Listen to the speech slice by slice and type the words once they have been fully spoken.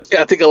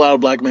Yeah, I think a lot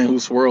of black men who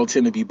swirl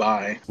tend to be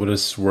bi. What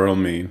does swirl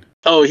mean?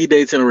 Oh, he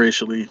dates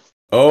interracially.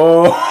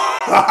 Oh,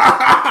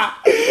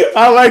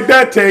 I like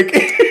that take.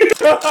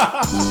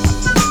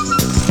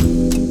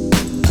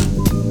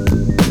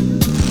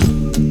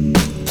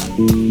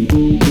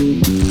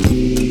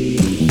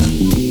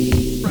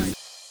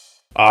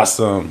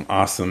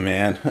 Awesome,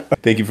 man.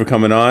 Thank you for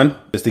coming on.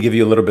 Just to give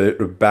you a little bit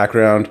of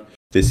background,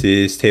 this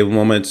is Table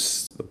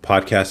Moments, a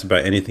podcast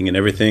about anything and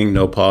everything,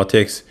 no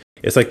politics.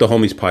 It's like the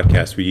Homies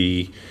podcast.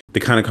 The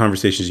kind of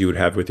conversations you would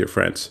have with your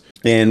friends.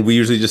 And we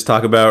usually just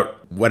talk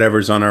about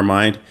whatever's on our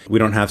mind. We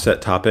don't have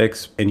set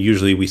topics, and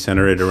usually we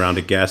center it around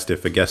a guest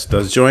if a guest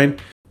does join.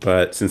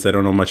 But since I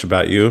don't know much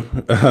about you,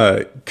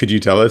 could you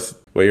tell us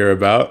what you're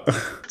about?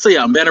 So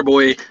yeah, I'm Banner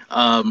Boy,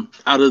 out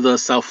of the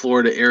South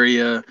Florida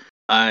area.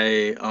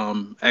 I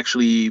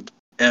actually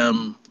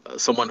am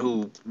someone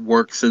who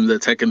works in the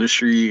tech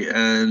industry,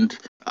 and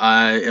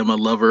I am a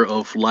lover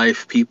of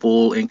life,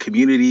 people, and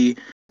community.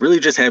 Really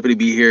just happy to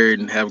be here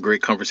and have a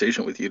great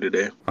conversation with you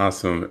today.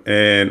 Awesome.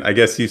 And I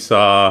guess you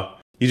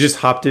just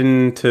hopped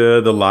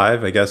into the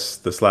live, I guess,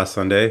 this last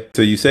Sunday.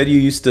 So you said you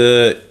used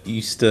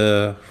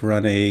to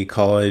run a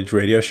college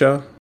radio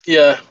show?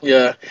 Yeah.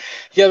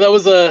 That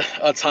was a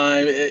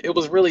time. It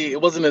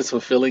wasn't as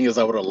fulfilling as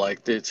I would have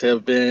liked it to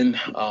have been.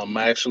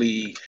 I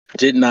actually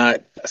did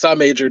not. So I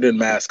majored in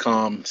mass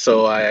comm,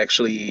 so I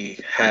actually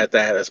had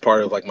that as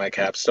part of like my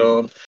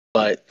capstone.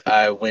 But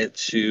I went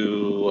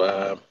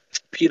to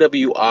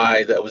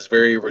PWI that was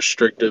very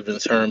restrictive in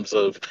terms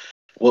of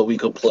what we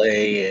could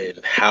play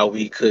and how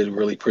we could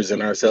really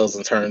present ourselves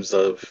in terms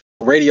of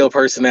radio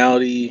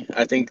personality.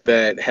 I think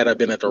that had I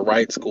been at the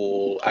right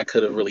school, I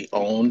could have really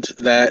owned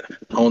that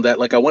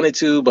like I wanted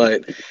to,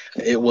 but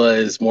it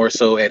was more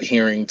so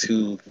adhering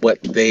to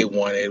what they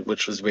wanted,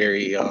 which was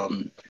very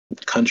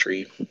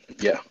country.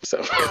 Yeah,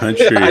 so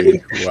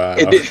Country. Wow.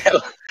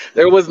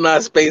 There was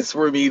not space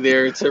for me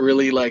there to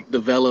really like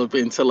develop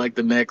into like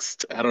the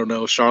next, I don't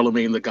know,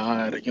 Charlemagne the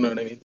God. You know what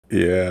I mean?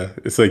 Yeah,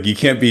 it's like you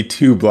can't be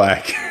too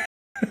black.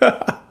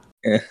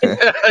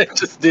 It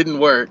just didn't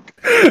work.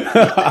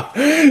 All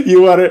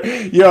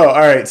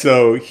right.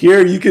 So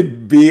here you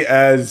could be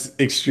as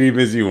extreme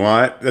as you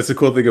want. That's the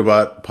cool thing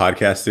about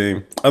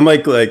podcasting.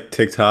 Unlike like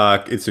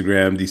TikTok,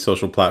 Instagram, these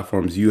social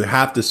platforms, you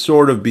have to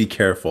sort of be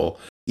careful.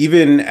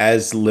 Even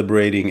as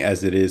liberating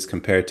as it is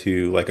compared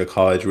to like a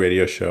college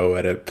radio show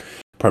at a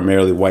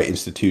primarily white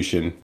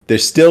institution,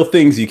 there's still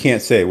things you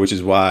can't say, which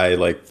is why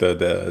like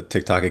the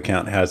TikTok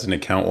account has an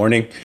account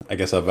warning. I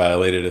guess I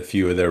violated a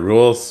few of their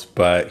rules,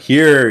 but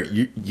here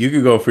you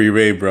could go free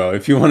reign, bro.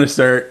 If you want to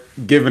start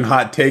giving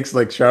hot takes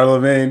like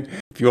Charlemagne,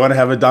 if you want to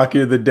have a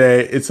docu of the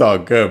day, it's all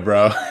good,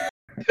 bro.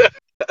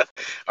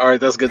 All right,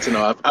 that's good to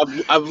know.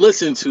 I've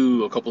listened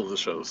to a couple of the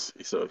shows,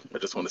 so I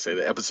just want to say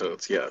the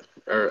episodes. Yeah,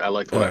 I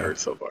liked what I heard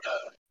so far.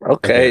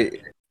 Okay.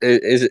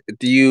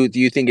 Do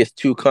you think it's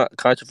too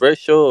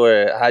controversial,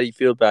 or how do you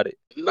feel about it?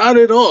 Not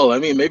at all. I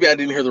mean, maybe I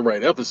didn't hear the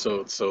right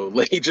episode, so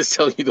let me just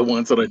tell you the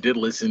ones that I did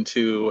listen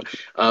to.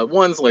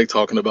 One's like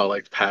talking about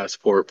like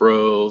passport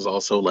bros,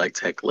 also like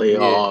tech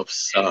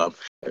layoffs,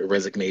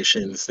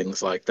 resignations,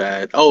 things like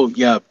that. Oh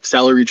yeah,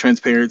 salary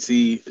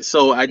transparency.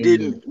 So I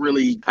didn't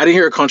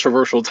hear a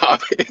controversial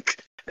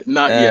topic.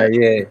 Not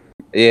yet.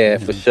 Yeah,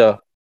 for sure.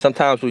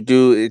 Sometimes we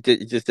do.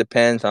 It just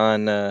depends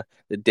on the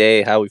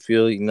day, how we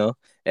feel,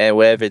 and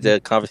wherever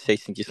the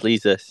conversation just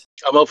leads us.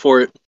 I'm up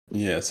for it.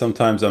 Yeah,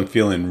 sometimes I'm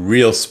feeling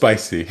real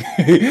spicy,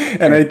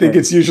 and I think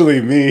it's usually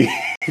me.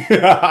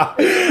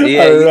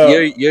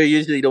 You're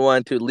usually the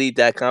one to lead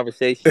that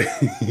conversation.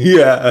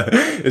 Yeah,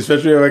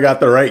 especially if I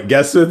got the right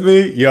guests with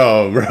me.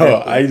 Yo,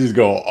 bro, I just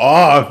go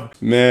off,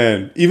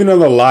 man. Even on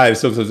the live,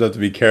 sometimes I have to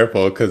be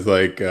careful because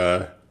like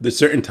there's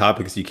certain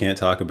topics you can't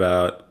talk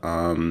about,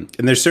 and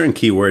there's certain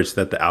keywords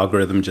that the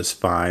algorithm just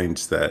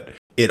finds that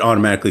it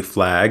automatically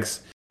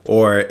flags.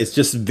 Or it's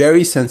just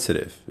very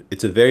sensitive.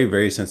 It's a very,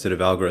 very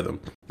sensitive algorithm.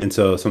 And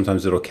so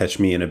sometimes it'll catch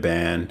me in a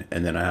ban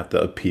and then I have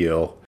to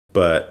appeal.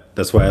 But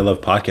that's why I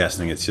love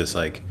podcasting. It's just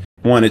like,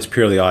 one, it's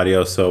purely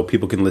audio, so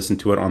people can listen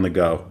to it on the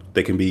go.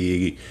 They can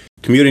be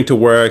commuting to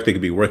work. They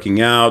could be working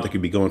out. They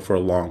could be going for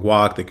a long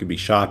walk. They could be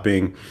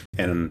shopping.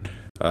 And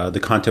the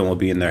content will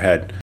be in their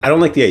head. I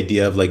don't like the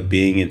idea of like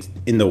being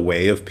in the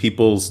way of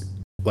people's,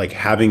 like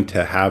having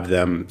to have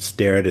them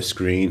stare at a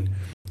screen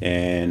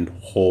and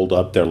hold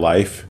up their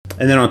life.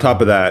 And then on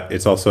top of that,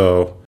 it's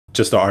also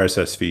just the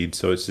RSS feed.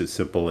 So it's as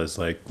simple as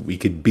like we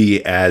could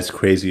be as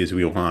crazy as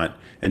we want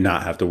and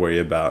not have to worry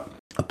about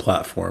a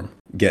platform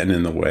getting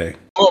in the way.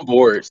 I'm on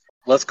board.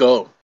 Let's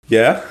go.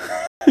 Yeah?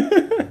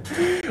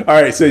 All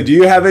right. So do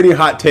you have any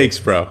hot takes,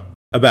 bro,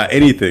 about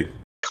anything?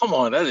 Come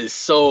on. That is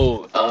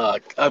so,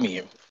 I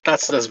mean,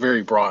 that's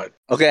very broad.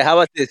 Okay. How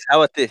about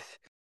this?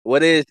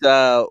 What is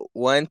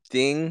one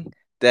thing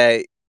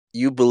that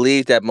you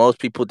believe that most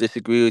people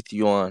disagree with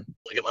you on?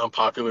 Like an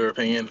unpopular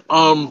opinion.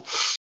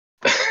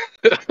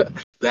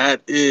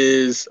 That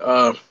is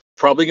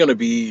probably going to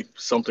be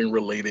something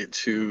related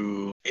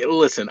to.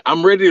 Listen,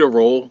 I'm ready to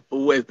roll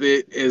with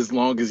it as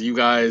long as you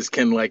guys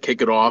can like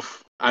kick it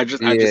off. I Yeah,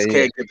 just yeah.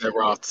 can't get that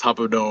raw off the top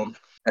of the dome.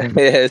 Yeah,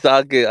 it's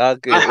all good, all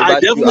good. What I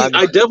about you, definitely Andre?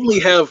 I definitely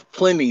have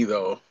plenty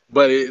though,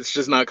 but it's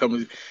just not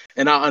coming.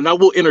 And I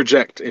will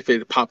interject if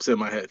it pops in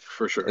my head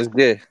for sure. It's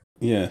good.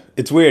 Yeah,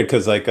 it's weird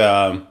because like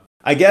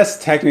I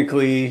guess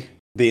technically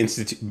the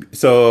institute.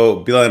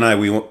 So Bilal and I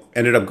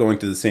ended up going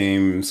to the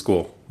same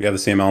school. We have the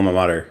same alma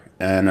mater,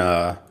 and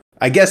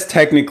I guess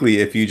technically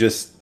if you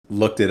just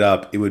looked it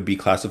up, it would be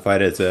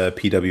classified as a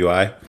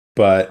PWI.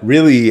 But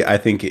really, I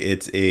think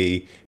it's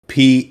a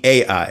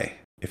PAI,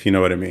 if you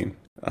know what I mean.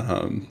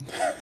 Um,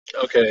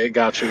 Okay,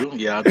 got you.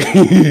 Yeah, I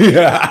do.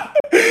 yeah,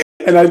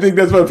 and I think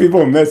that's what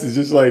people miss. It's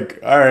just like,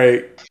 all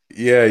right,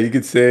 yeah, you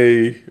could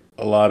say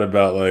a lot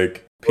about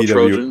like Or PW.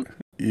 Trojan.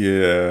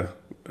 Yeah,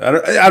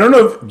 I don't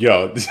know if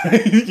yo,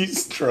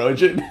 he's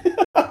Trojan.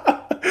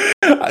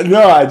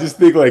 No, I just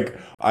think like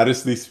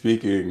honestly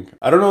speaking,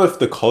 I don't know if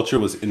the culture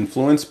was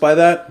influenced by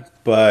that,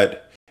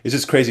 but it's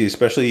just crazy,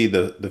 especially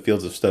the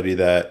fields of study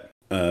that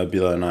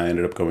Bila and I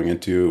ended up going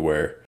into,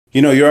 where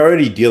you're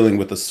already dealing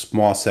with a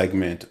small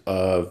segment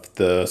of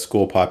the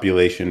school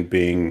population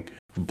being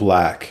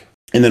black,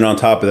 and then on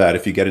top of that,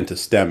 if you get into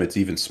STEM, it's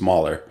even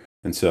smaller,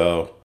 and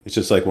so it's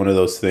just like one of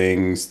those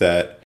things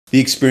that the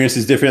experience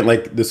is different.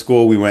 Like the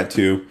school we went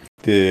to,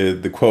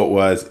 the quote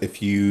was,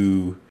 if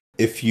you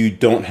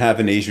don't have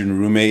an Asian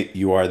roommate,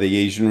 you are the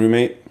Asian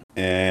roommate.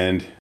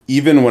 And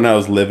even when I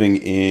was living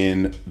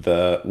in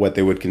what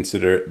they would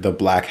consider the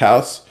black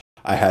house,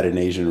 I had an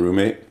Asian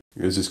roommate.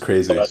 It was just Oh,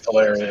 crazy. that's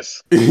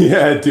hilarious.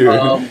 Yeah, dude.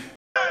 Um,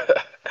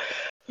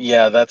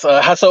 yeah, that's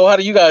so. How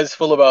do you guys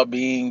feel about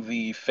being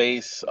the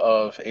face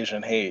of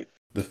Asian hate?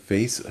 The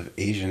face of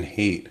Asian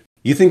hate.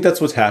 You think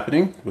that's what's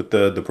happening with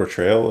the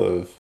portrayal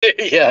of?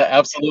 Yeah,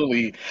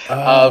 absolutely.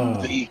 Oh.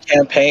 The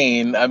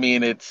campaign, I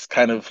mean, it's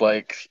kind of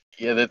like,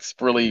 yeah, that's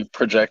really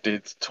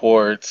projected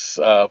towards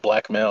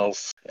black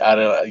males. I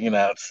don't,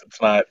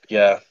 it's not,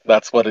 yeah,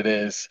 that's what it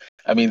is.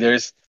 I mean,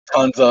 there's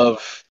tons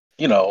of,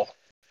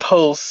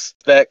 posts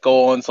that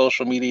go on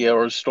social media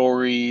or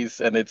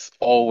stories, and it's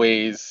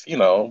always,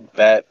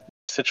 that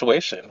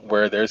situation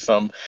where there's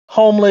some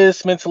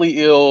homeless,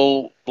 mentally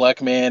ill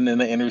black man in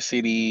the inner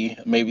city,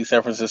 maybe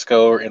San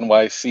Francisco or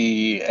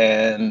NYC,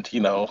 and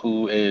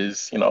who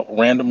is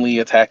randomly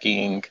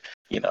attacking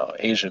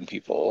Asian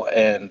people,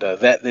 and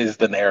that is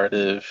the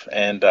narrative.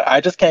 And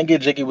I just can't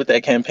get jiggy with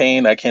that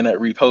campaign. I cannot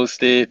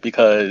repost it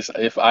because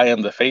if I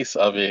am the face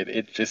of it,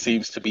 it just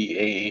seems to be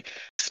a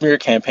smear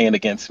campaign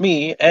against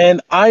me,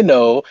 and I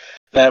know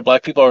that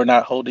black people are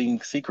not holding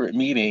secret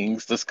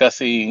meetings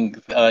discussing,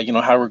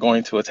 how we're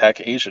going to attack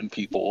Asian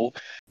people.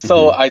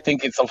 So Mhm. I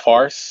think it's a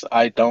farce.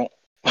 I don't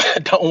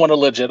don't want to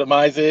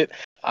legitimize it.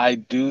 I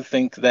do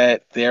think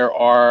that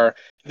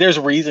there's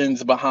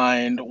reasons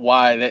behind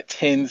why that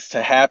tends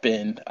to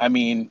happen. I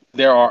mean,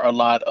 there are a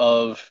lot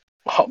of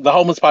the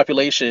homeless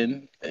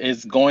population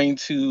is going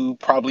to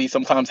probably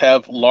sometimes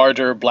have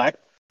larger black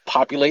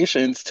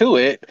populations to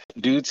it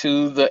due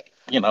to the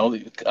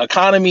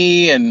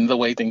economy and the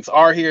way things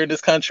are here in this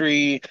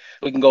country.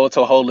 We can go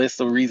into a whole list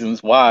of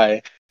reasons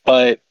why,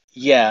 but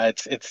yeah,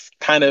 it's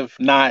kind of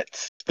not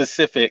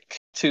specific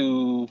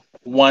to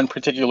one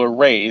particular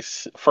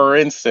race. For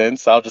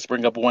instance, I'll just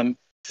bring up one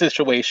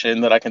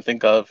situation that I can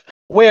think of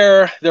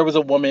where there was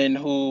a woman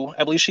who,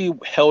 I believe she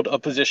held a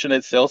position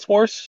at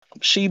Salesforce.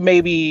 She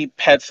maybe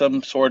had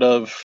some sort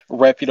of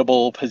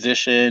reputable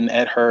position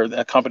at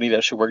a company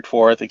that she worked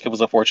for. I think it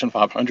was a Fortune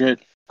 500.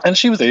 And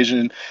she was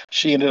Asian.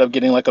 She ended up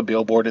getting like a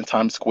billboard in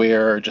Times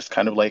Square, just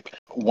kind of like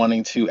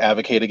wanting to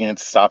advocate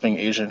against stopping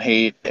Asian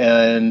hate.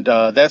 And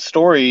that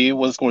story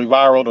was going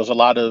viral. There was a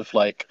lot of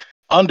like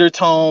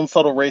undertone,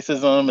 subtle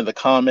racism in the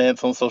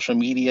comments on social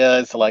media.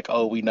 It's like,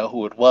 oh, we know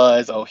who it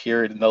was. Oh,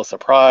 here, no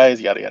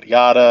surprise, yada, yada,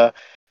 yada.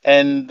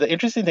 And the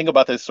interesting thing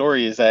about this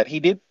story is that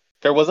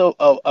there was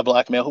a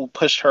black male who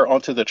pushed her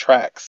onto the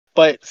tracks.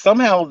 But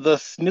somehow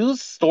the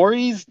news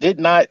stories did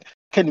not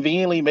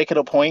conveniently make it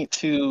a point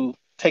to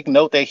take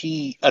note that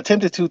he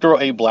attempted to throw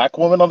a black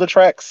woman on the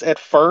tracks at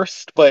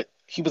first, but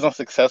he was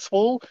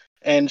unsuccessful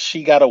and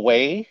she got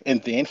away,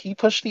 and then he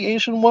pushed the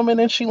Asian woman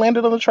and she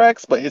landed on the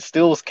tracks, but it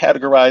still was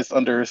categorized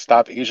under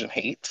Stop Asian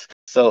Hate.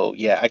 So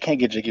yeah, I can't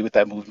get jiggy with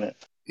that movement.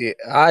 Yeah,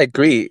 I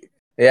agree.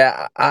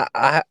 Yeah,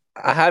 I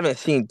haven't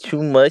seen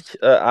too much.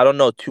 I don't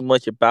know too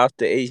much about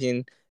the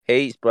Asian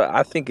hate, but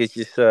I think it's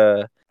just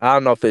I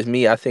don't know if it's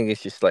me. I think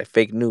it's just like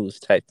fake news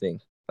type thing.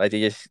 Like they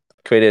just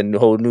created a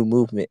whole new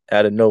movement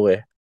out of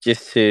nowhere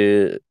just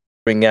to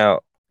bring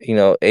out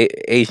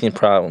Asian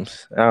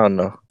problems. I don't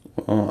know.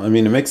 Well, I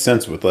mean, it makes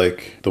sense with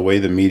like the way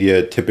the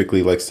media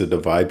typically likes to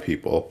divide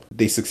people.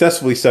 They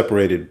successfully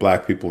separated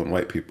black people and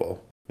white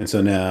people. And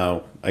so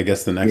now I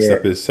guess the next Yeah,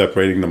 step is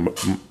separating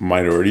the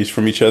minorities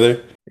from each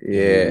other.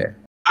 yeah, And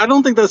I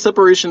don't think that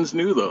separation's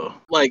new though.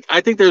 Like,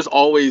 I think there's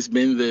always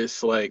been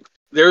this, like,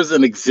 there's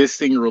an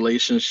existing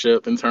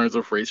relationship in terms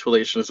of race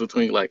relations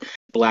between like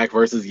black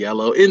versus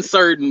yellow in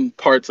certain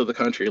parts of the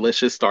country. Let's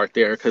just start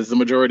there because the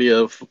majority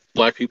of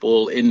black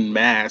people in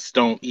mass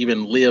don't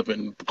even live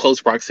in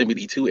close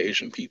proximity to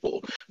Asian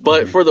people.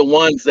 But mhm. for the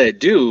ones that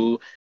do,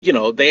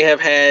 they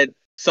have had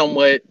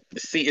somewhat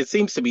see it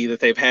seems to be that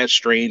they've had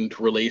strained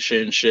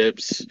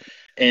relationships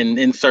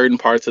in certain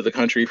parts of the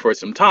country for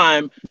some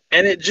time,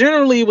 and it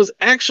generally was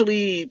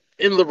actually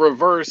in the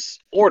reverse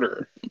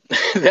order.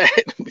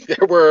 That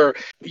there were,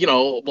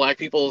 black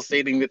people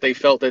stating that they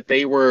felt that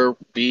they were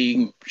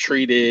being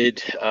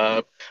treated,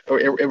 or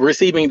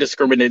receiving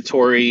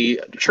discriminatory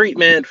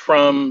treatment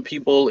from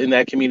people in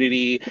that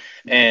community.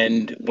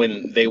 And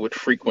when they would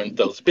frequent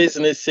those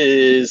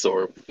businesses,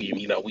 or,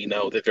 we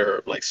know that there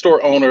are like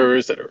store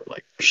owners that are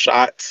like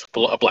shot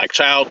a black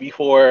child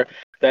before.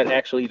 That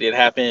actually did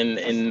happen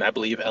in, I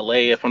believe,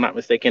 LA, if I'm not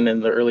mistaken, in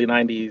the early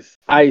 90s.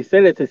 I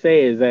said it to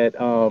say is that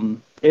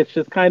it's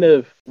just kind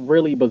of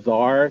really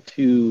bizarre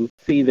to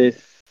see this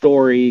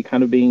story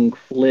kind of being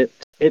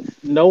flipped.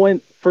 It's no one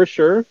for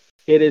sure.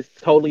 It is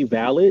totally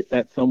valid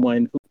that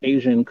someone who's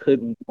Asian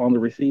could on the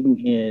receiving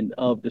end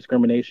of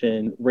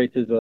discrimination,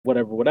 racism,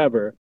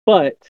 whatever.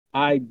 But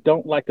I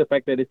don't like the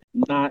fact that it's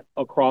not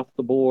across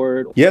the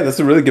board. Yeah, that's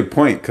a really good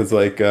point, because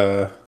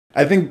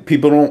I think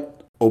people don't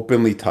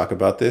openly talk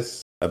about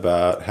this,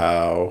 about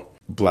how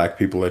black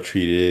people are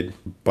treated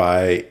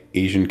by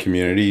Asian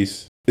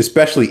communities,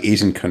 especially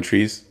Asian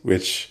countries,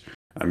 which,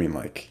 I mean,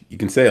 like, you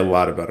can say a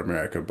lot about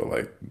America, but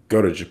like,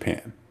 go to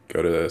Japan,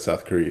 go to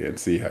South Korea and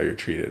see how you're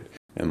treated.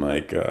 And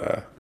like,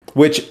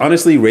 which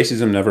honestly,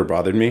 racism never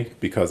bothered me,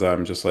 because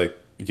I'm just like,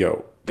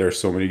 yo, there are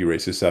so many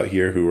racists out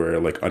here who are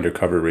like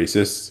undercover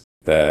racists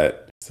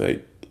that it's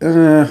like,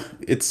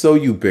 it's so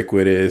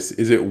ubiquitous.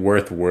 Is it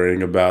worth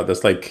worrying about?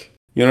 That's like,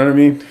 you know what I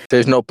mean?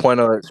 There's no point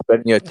of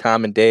spending your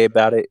time and day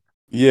about it.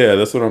 Yeah,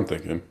 that's what I'm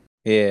thinking.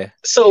 Yeah.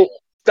 So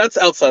that's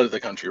outside of the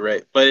country,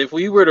 right? But if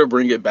we were to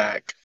bring it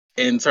back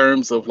in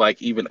terms of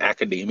like even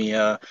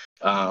academia,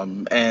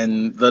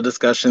 and the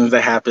discussions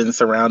that happen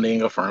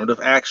surrounding affirmative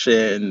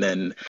action,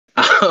 and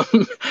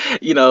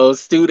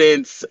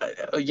students,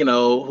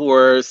 who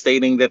are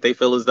stating that they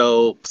feel as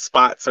though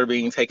spots are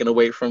being taken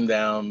away from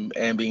them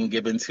and being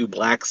given to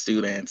black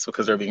students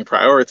because they're being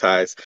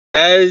prioritized.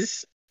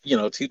 As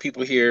two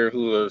people here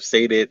who have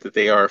stated that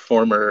they are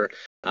former,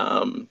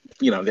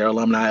 they're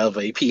alumni of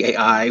a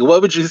PAI.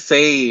 What would you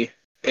say?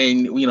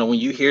 And, when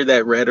you hear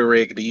that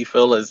rhetoric, do you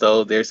feel as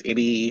though there's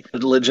any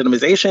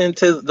legitimization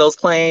to those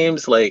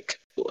claims? Like,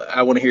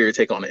 I want to hear your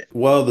take on it.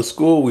 Well, the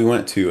school we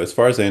went to, as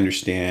far as I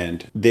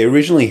understand, they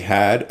originally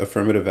had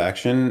affirmative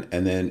action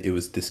and then it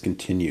was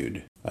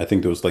discontinued. I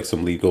think there was like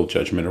some legal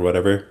judgment or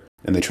whatever,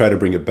 and they tried to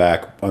bring it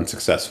back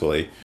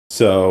unsuccessfully.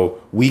 So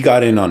we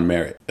got in on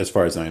merit, as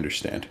far as I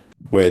understand.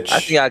 Which I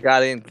think I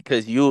got in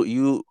because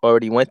you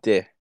already went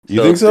there.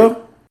 You think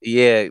so?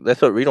 Yeah,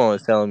 that's what Rito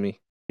was telling me.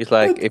 It's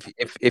like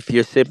if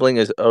your sibling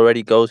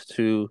already goes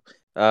to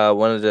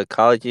one of the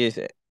colleges,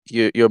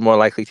 you're more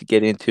likely to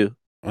get into.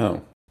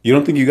 Oh, you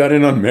don't think you got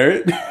in on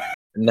merit?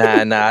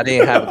 Nah, I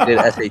didn't have a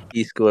good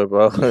SAT score,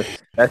 bro.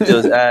 That's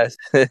just ass.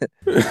 All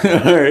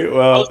right,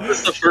 well, this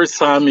is the first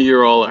time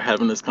you all are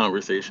having this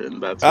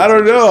conversation. I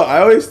don't know.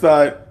 I always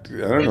thought, I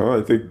don't know.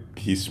 I think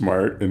he's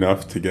smart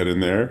enough to get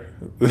in there.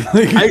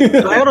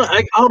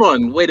 Hold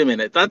on. Wait a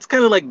minute. That's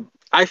kind of like,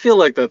 I feel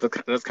like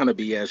that's kind of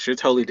BS. You're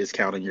totally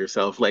discounting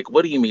yourself. Like,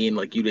 what do you mean?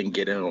 Like, you didn't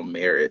get in on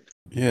merit?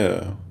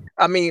 Yeah.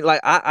 I mean, like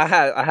I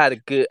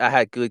had good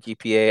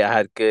GPA, I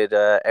had good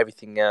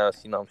everything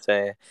else, you know what I'm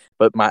saying?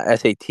 But my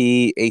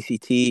SAT,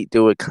 ACT, they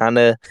were kind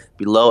of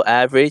below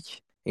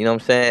average, you know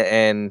what I'm saying?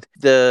 And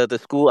the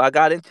school I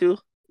got into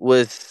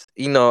was,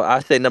 I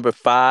say number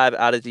 5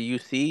 out of the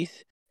UCs,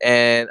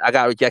 and I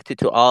got rejected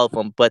to all of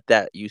them but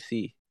that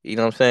UC. You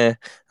know what I'm saying?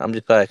 I'm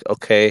just like,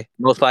 okay,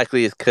 most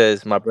likely it's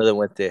because my brother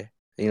went there,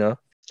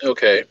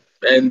 Okay,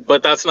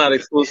 but that's not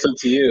exclusive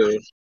to you.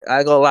 I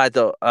ain't gonna lie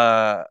though,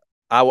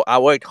 I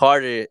worked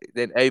harder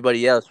than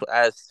everybody else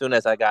as soon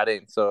as I got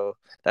in, so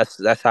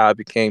that's how I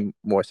became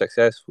more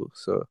successful.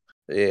 So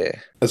yeah.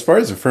 As far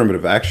as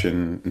affirmative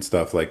action and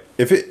stuff, like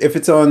if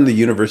it's on the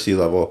university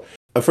level,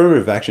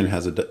 affirmative action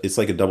it's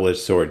like a double-edged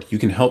sword. You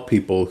can help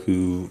people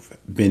who've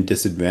been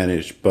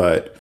disadvantaged,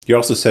 but you're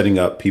also setting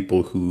up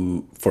people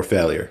for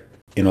failure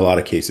in a lot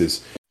of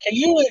cases. Can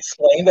you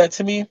explain that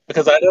to me?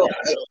 Because I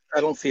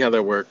don't see how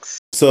that works.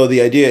 So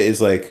the idea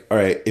is like, all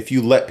right, if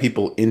you let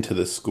people into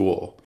the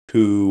school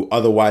who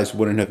otherwise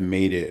wouldn't have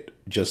made it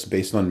just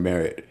based on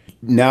merit,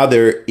 now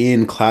they're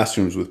in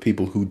classrooms with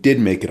people who did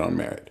make it on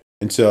merit.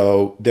 And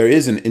so there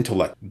is an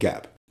intellect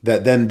gap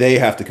that then they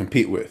have to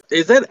compete with.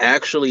 Is that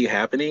actually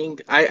happening?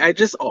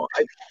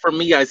 For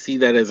me, I see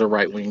that as a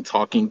right-wing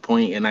talking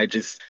point, and I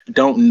just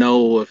don't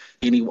know if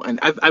anyone.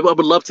 I would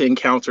love to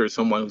encounter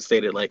someone who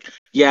stated like,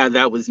 "Yeah,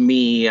 that was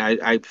me.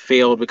 I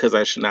failed because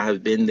I should not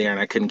have been there, and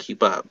I couldn't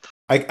keep up."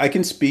 I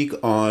can speak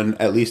on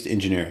at least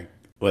engineering.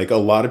 Like a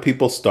lot of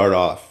people start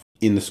off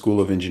in the School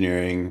of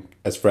Engineering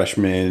as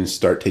freshmen,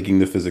 start taking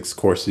the physics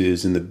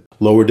courses and the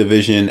lower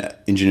division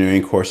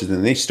engineering courses,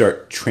 and they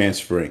start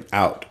transferring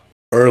out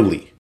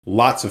early.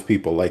 Lots of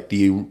people, like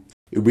the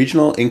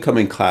original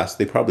incoming class,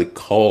 they probably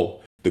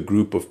cull the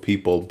group of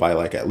people by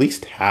like at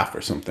least half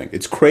or something.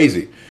 It's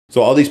crazy.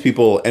 So all these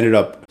people ended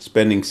up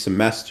spending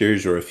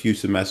semesters or a few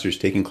semesters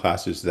taking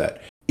classes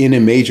that in a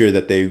major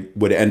that they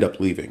would end up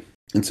leaving.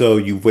 And so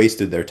you've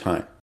wasted their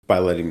time by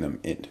letting them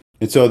in.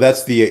 And so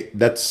that's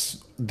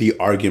the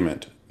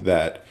argument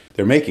that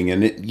they're making.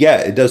 And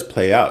it does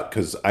play out,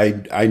 because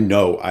I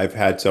know I've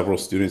had several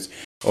students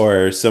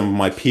or some of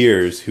my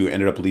peers who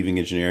ended up leaving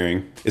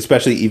engineering,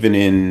 especially even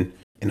in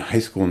high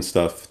school and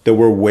stuff. There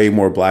were way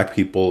more Black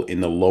people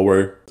in the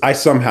lower. I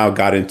somehow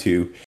got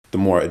into the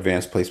more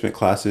advanced placement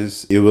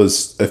classes. It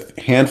was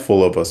a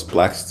handful of us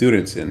Black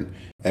students, and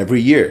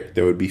every year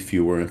there would be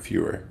fewer and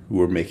fewer who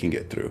were making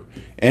it through.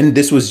 And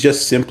this was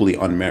just simply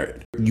on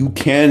merit. You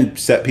can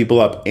set people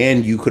up,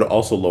 and you could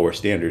also lower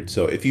standards.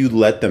 So if you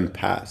let them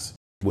pass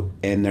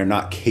and they're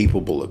not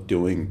capable of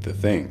doing the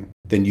thing,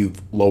 then you've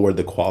lowered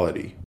the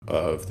quality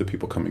of the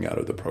people coming out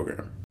of the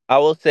program. I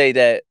will say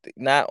that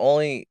not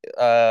only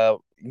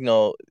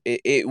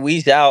it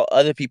weeds out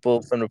other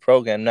people from the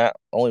program, not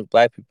only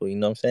Black people, you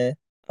know what I'm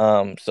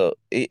saying? So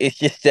it's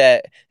just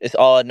that it's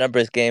all a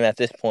numbers game at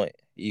this point.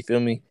 You feel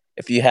me?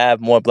 If you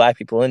have more Black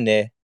people in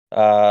there,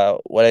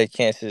 what are the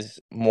chances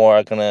more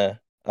are gonna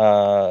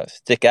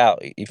stick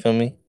out? You feel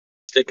me?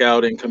 Stick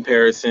out in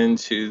comparison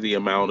to the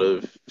amount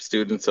of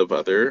students of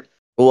other.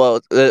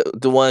 Well,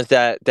 the ones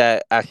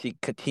that actually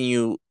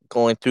continue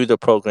going through the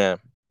program.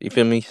 You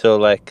feel me? So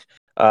like,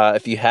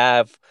 if you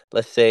have,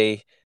 let's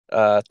say,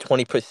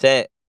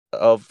 20%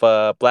 of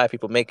Black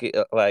people make it,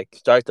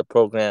 start the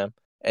program,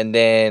 and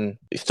then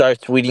it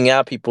starts weeding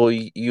out people,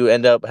 you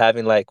end up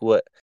having like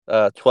what,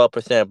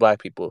 12% of Black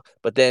people.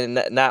 But then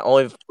not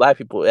only Black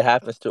people, it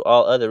happens to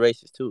all other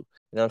races too.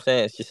 You know what I'm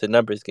saying? It's just a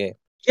numbers game.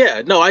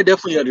 Yeah, no, I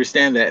definitely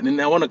understand that. And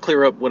I want to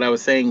clear up what I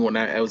was saying when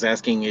I was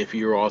asking if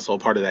you were also a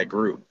part of that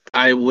group.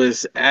 I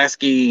was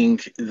asking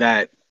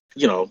that,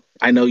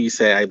 I know you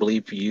said, I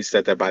believe you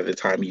said that by the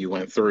time you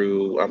went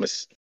through, I'm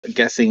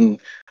guessing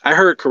I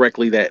heard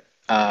correctly that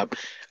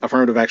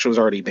affirmative action was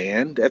already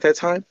banned at that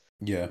time.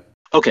 Yeah.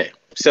 Okay,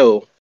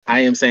 so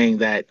I am saying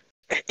that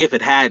if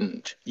it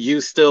hadn't,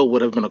 you still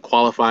would have been a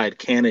qualified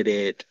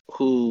candidate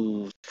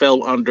who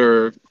fell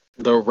under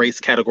the race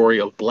category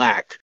of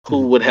Black,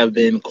 who would have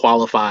been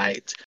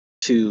qualified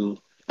to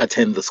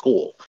attend the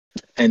school.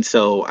 And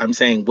so I'm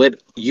saying,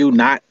 would you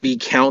not be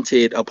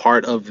counted a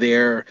part of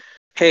their,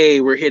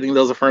 hey, we're hitting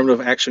those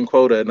affirmative action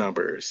quota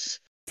numbers?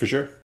 For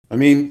sure. I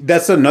mean,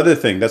 that's another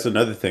thing.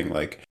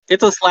 Like,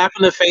 it's a slap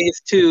in the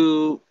face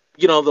to,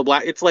 the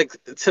Black. It's like,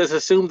 to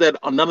assume that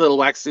none of the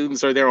Black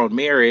students are there on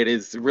merit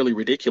is really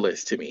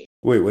ridiculous to me.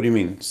 Wait, what do you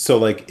mean? So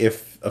like,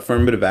 if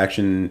affirmative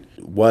action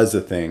was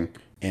a thing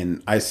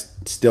and I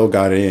still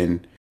got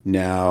in,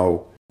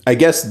 now I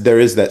guess there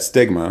is that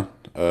stigma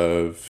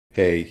of,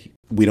 hey,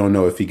 we don't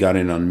know if he got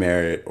in on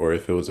merit or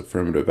if it was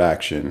affirmative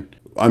action.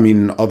 I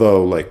mean,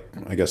 although, like,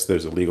 I guess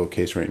there's a legal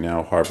case right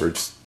now.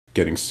 Harvard's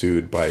getting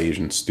sued by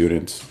Asian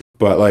students.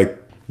 But,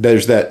 like,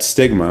 there's that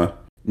stigma.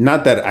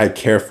 Not that I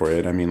care for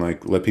it. I mean,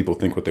 like, let people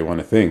think what they want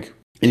to think.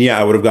 And yeah,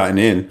 I would have gotten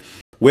in.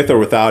 With or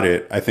without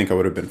it, I think I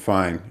would have been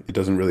fine. It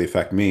doesn't really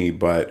affect me,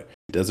 but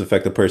it does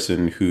affect the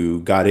person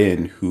who got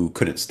in who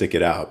couldn't stick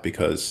it out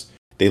because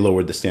they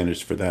lowered the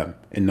standards for them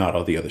and not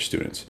all the other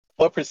students.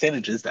 What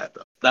percentage is that,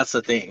 though? That's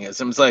the thing. It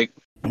seems like,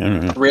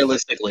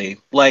 realistically,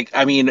 like,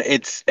 I mean,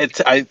 it's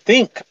I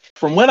think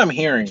from what I'm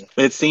hearing,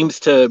 it seems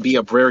to be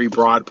a very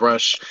broad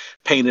brush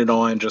painted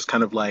on just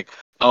kind of like,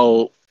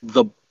 oh,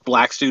 the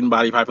Black student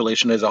body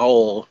population as a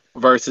whole,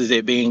 versus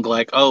it being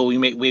like, oh, we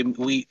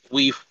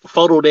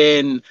photoed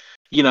in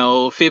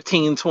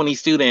 15, 20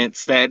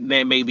 students that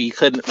maybe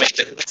couldn't make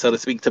it, so to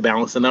speak, to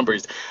balance the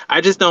numbers. I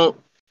just don't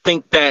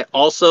think that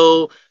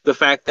also the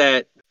fact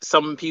that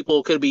some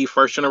people could be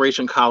first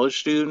generation college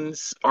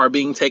students are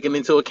being taken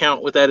into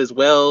account with that as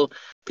well.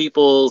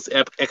 People's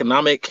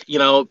economic,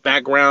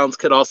 backgrounds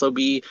could also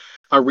be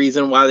a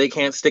reason why they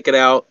can't stick it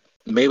out.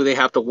 Maybe they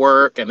have to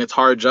work and it's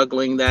hard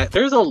juggling that.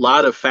 There's a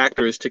lot of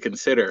factors to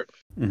consider.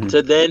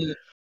 To then,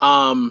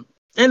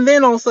 and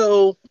then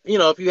also,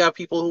 if you have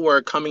people who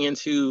are coming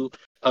into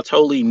a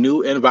totally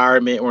new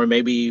environment, or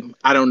maybe,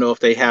 I don't know if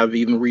they have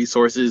even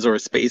resources or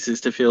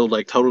spaces to feel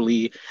like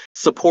totally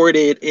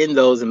supported in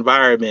those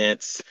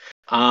environments.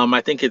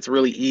 I think it's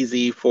really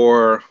easy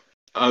for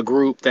a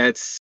group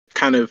that's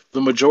kind of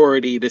the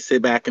majority to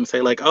sit back and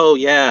say like, oh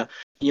yeah,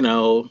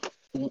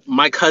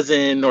 my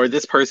cousin or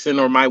this person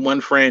or my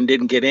one friend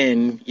didn't get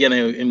in,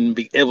 and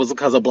it was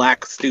because a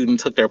Black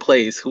student took their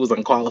place who was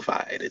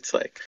unqualified. It's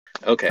like,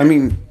 okay. I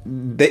mean,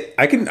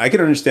 I can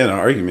understand an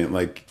argument.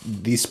 Like,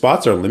 these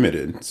spots are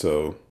limited,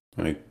 so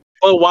like.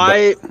 Well,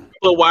 why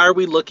are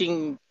we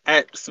looking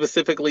at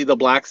specifically the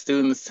Black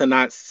students to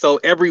not? So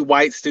every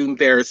white student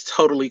there is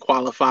totally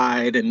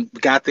qualified and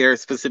got there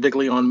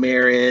specifically on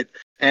merit,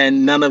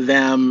 and none of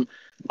them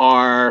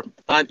are,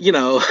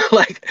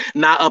 like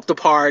not up to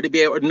par to be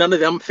able. None of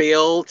them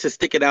fail to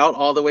stick it out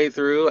all the way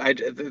through.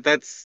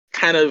 That's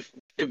kind of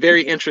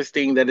very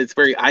interesting that it's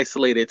very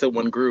isolated to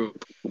one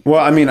group.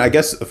 Well, I mean, I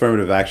guess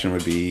affirmative action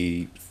would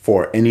be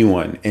for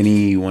anyone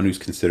who's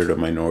considered a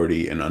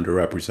minority and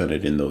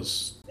underrepresented in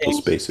those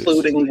spaces,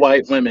 including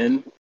white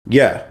women.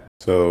 Yeah.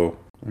 So,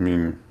 I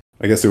mean,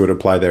 I guess it would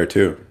apply there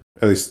too.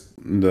 At least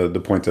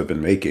the points I've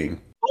been making.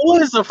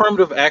 What is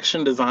affirmative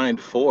action designed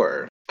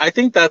for? I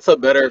think that's a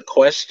better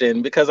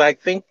question because I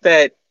think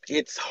that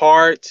it's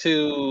hard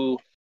to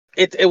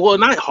well,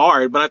 not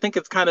hard, but I think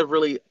it's kind of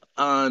really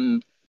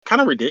kind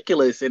of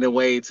ridiculous in a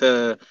way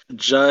to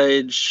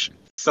judge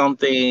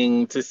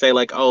something to say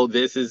like, oh,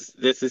 this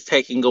is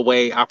taking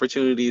away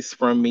opportunities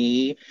from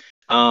me.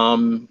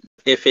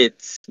 If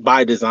it's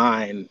by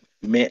design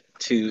meant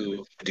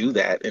to do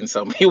that in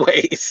so many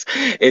ways.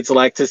 It's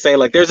like to say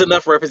like there's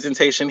enough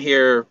representation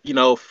here,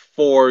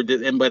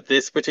 but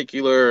this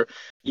particular,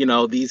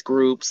 these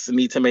groups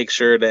need to make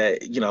sure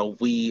that,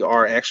 we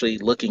are actually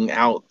looking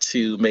out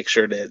to make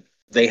sure that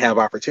they have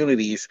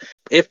opportunities.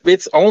 If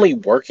it's only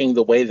working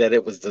the way that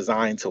it was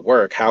designed to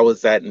work, how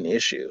is that an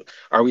issue?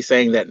 Are we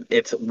saying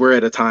that we're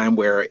at a time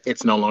where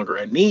it's no longer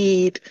a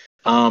need?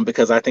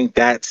 Because I think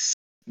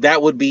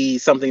that would be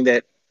something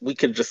that we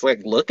could just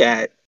like look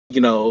at,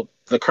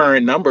 the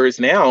current numbers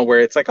now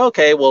where it's like,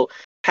 okay, well,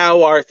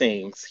 how are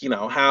things?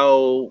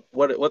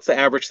 What's the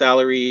average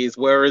salaries?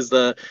 Where is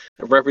the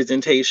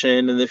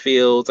representation in the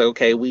fields?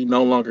 Okay, we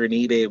no longer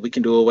need it. We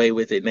can do away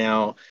with it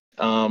now.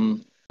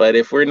 But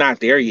if we're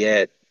not there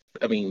yet,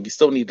 I mean, you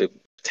still need to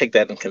take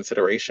that in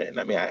consideration.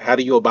 I mean, how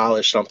do you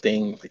abolish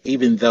something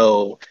even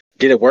though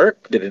did it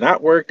work? Did it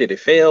not work? Did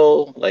it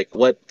fail? Like,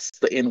 what's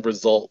the end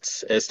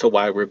results as to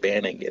why we're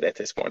banning it at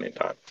this point in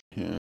time?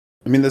 Yeah.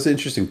 I mean, that's an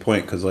interesting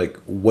point because, like,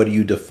 what do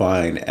you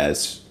define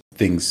as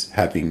things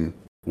having?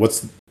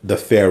 What's the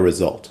fair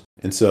result?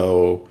 And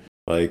so,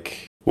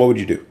 like, what would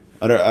you do?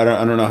 I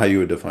don't know how you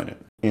would define it.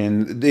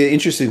 And the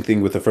interesting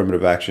thing with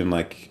affirmative action,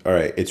 like, all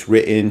right, it's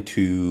written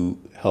to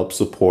help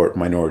support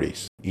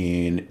minorities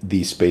in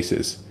these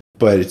spaces,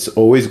 but it's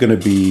always going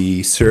to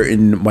be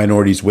certain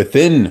minorities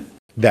within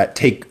that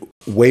take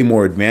way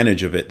more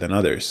advantage of it than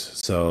others.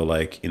 So,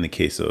 like, in the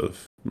case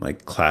of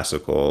like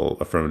classical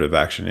affirmative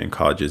action in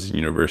colleges and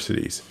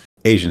universities,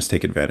 Asians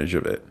take advantage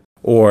of it.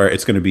 Or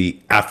it's going to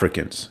be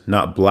Africans,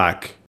 not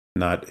black,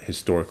 not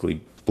historically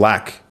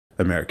black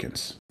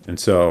Americans. And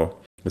so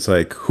it's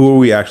like, who are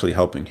we actually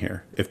helping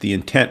here? If the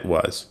intent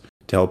was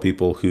to help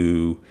people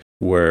who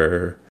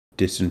were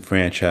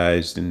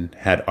disenfranchised and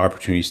had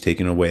opportunities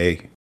taken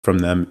away from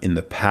them in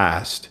the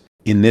past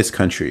in this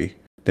country,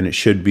 then it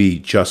should be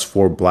just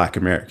for black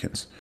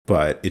Americans.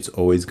 But it's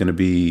always going to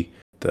be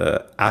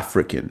the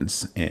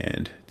Africans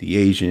and the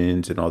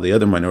Asians and all the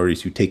other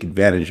minorities who take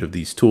advantage of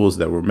these tools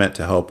that were meant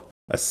to help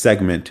a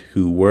segment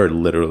who were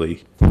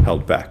literally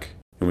held back.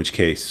 In which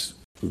case,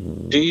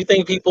 do you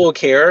think people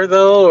care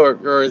though,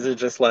 or is it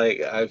just like,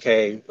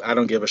 okay, I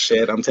don't give a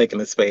shit. I'm taking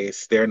the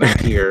space. They're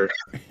not here.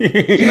 That's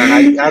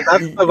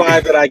the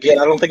vibe that I get.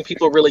 I don't think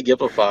people really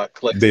give a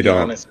fuck. Like, they to be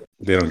don't. honest.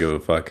 They don't give a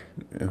fuck.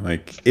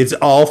 Like, it's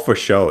all for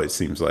show. It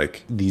seems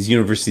like these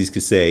universities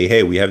could say,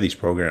 "Hey, we have these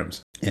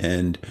programs,"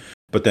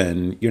 but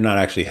then you're not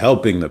actually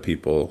helping the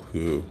people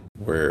who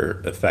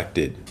were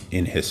affected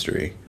in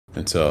history.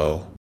 And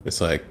so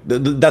it's like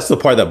that's the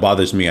part that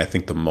bothers me, I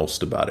think, the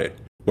most about it.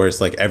 Where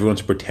it's like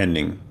everyone's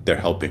pretending they're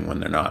helping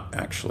when they're not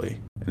actually.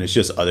 And it's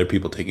just other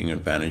people taking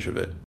advantage of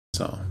it.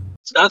 So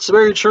that's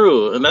very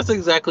true. And that's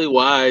exactly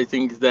why I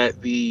think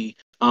that the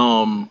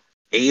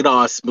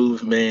ADOS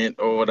movement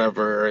or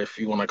whatever, if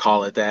you want to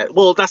call it that.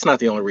 Well, that's not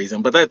the only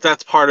reason, but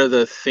that's part of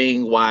the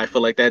thing why I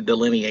feel like that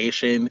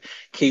delineation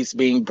keeps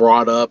being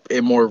brought up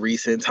in more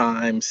recent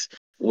times,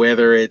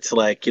 whether it's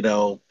like,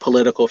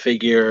 political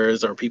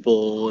figures or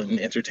people in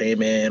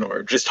entertainment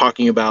or just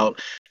talking about,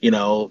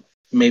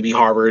 maybe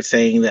Harvard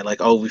saying that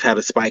like, oh, we've had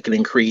a spike and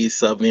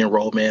increase of the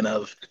enrollment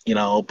of,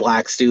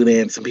 black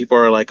students, and people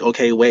are like,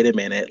 okay, wait a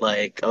minute,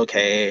 like,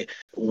 okay,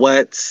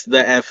 what's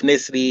the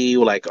ethnicity?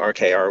 Like,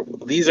 okay,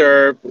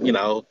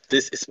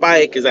 this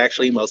spike is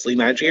actually mostly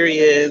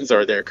Nigerians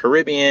or they're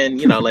Caribbean,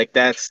 like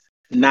that's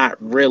not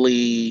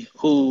really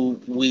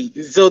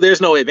so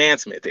there's no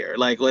advancement there.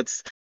 Like,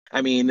 it's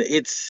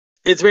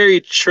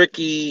very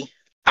tricky,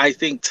 I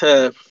think,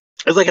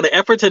 it's like an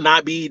effort to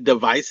not be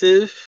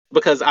divisive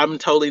because I'm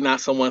totally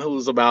not someone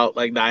who's about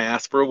like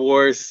diaspora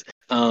wars.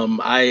 I'm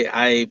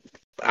a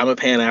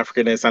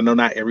Pan-Africanist. I know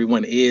not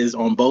everyone is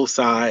on both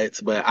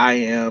sides, but I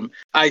am.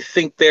 I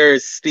think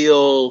there's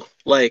still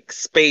like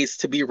space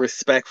to be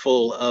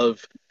respectful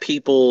of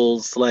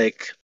people's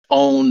like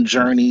own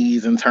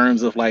journeys in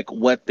terms of like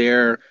what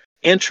their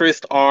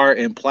interests are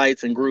and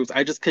plights and groups.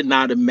 I just could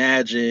not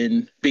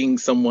imagine being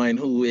someone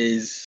who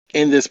is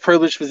in this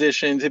privileged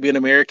position to be an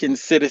American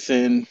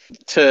citizen,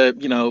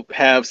 to,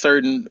 have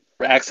certain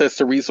access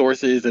to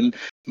resources and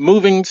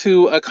moving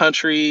to a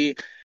country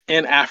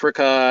in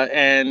Africa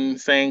and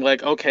saying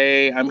like,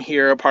 okay, I'm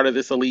here a part of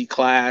this elite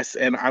class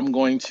and I'm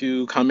going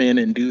to come in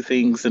and do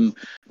things and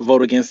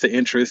vote against the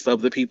interests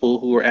of the people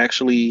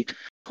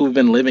who've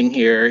been living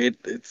here.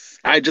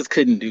 I just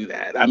couldn't do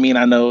that. I mean,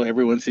 I know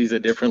everyone sees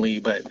it differently,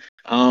 but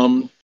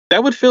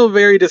that would feel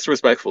very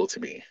disrespectful to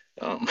me.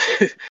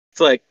 It's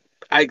like,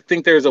 I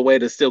think there's a way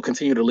to still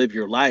continue to live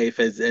your life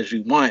as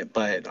you want,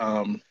 but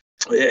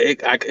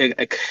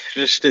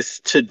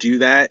just to do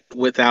that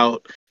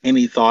without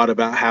any thought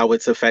about how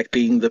it's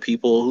affecting the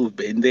people who've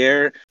been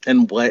there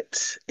and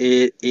what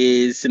it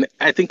is. And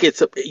I think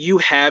you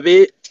have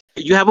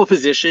a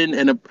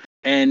position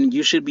and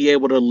you should be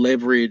able to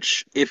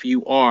leverage, if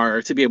you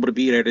are, to be able to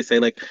be there to say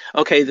like,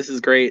 okay, this is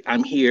great,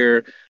 I'm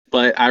here,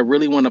 but I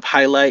really want to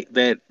highlight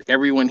that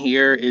everyone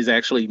here is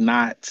actually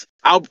not.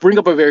 I'll bring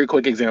up a very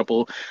quick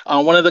example.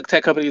 One of the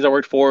tech companies I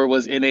worked for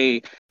was in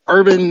a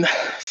urban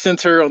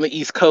center on the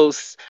East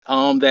Coast,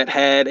 that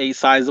had a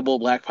sizable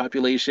Black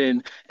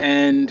population.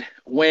 And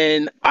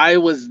when I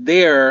was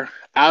there,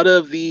 out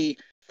of the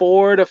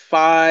 4 to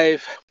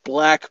 5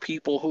 Black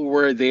people who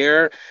were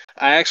there,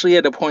 I actually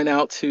had to point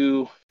out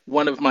to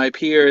one of my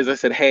peers. I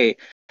said, "Hey,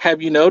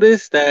 have you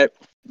noticed that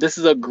this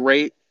is a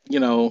great,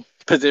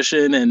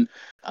 position and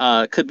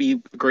could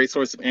be a great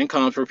source of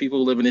income for people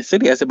who live in the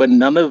city?" I said, "But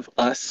none of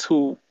us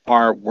who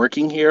are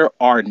working here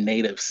are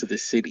natives to the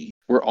city.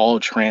 We're all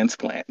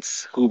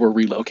transplants who were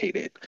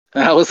relocated."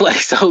 And I was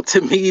like, so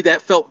to me,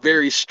 that felt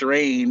very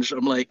strange.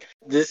 I'm like,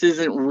 this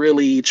isn't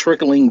really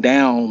trickling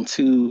down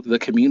to the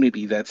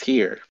community that's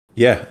here.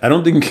 Yeah, I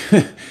don't think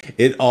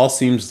it all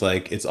seems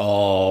like it's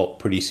all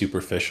pretty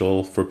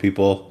superficial for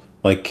people.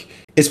 Like,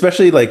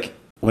 especially like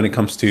when it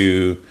comes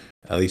to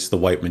at least the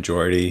white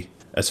majority,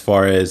 as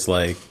far as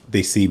like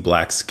they see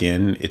black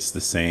skin, it's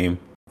the same,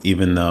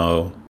 even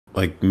though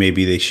like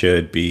maybe they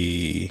should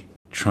be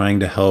trying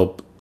to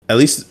help, at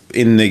least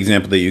in the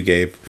example that you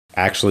gave,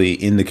 actually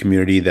in the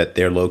community that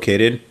they're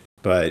located.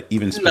 But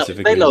even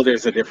specifically, they know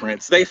there's a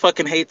difference. They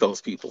fucking hate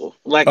those people.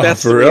 Like,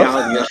 that's for the real?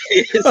 reality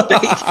of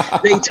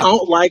it. They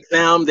don't like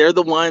them. They're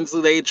the ones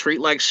who they treat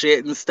like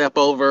shit and step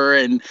over,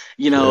 and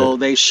Shit.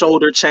 they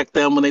shoulder check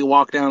them when they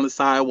walk down the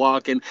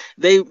sidewalk. And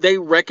they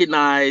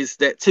recognize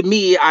that. To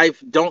me, I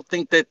don't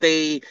think that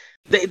they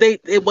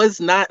it was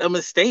not a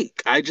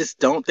mistake. I just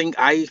don't think.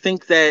 I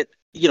think that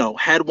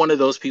had one of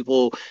those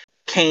people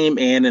came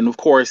in, and of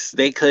course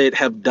they could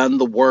have done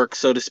the work,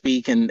 so to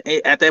speak, and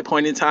at that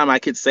point in time I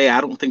could say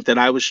I don't think that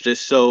I was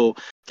just so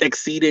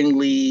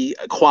exceedingly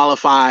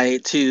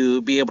qualified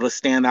to be able to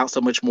stand out so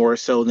much more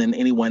so than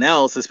anyone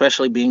else,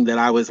 especially being that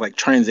I was like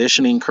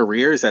transitioning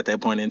careers at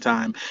that point in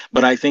time.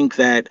 But I think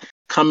that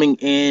coming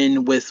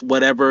in with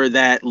whatever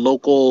that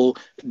local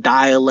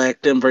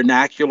dialect and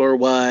vernacular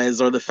was,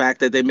 or the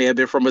fact that they may have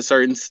been from a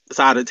certain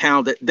side of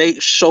town, that they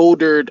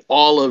shouldered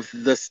all of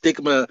the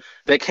stigma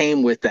that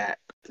came with that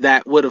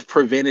would have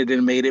prevented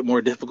and made it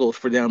more difficult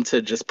for them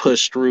to just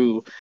push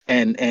through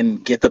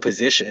and get the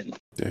position.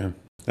 Damn,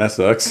 that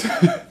sucks.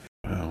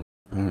 Wow.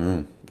 I don't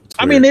know.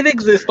 I mean, it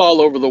exists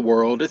all over the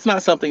world. It's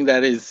not something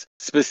that is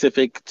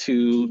specific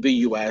to the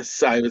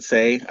US, I would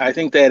say. I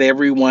think that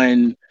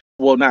everyone,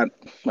 well, not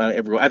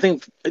everyone, I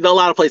think a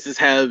lot of places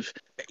have,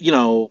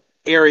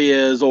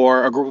 areas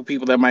or a group of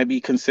people that might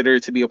be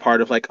considered to be a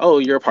part of, like, oh,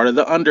 you're a part of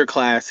the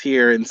underclass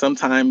here. And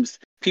sometimes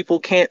people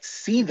can't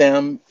see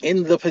them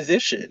in the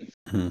position.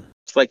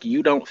 It's like,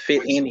 you don't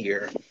fit in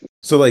here.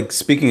 So, like,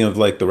 speaking of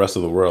like the rest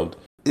of the world,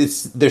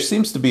 there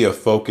seems to be a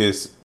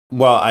focus.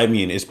 Well, I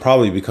mean, it's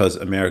probably because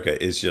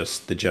America is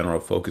just the general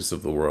focus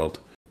of the world,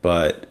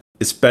 but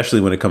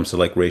especially when it comes to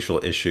like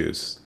racial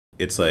issues,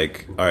 it's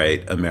like, all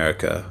right,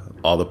 America,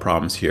 all the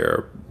problems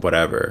here,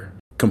 whatever,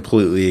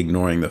 completely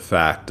ignoring the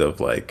fact of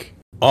like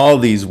all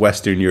these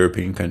Western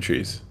European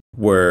countries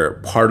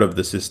were part of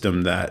the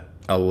system that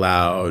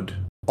allowed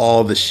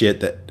all the shit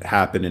that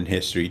happened in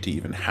history to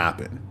even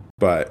happen.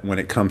 But when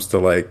it comes to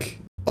like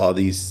all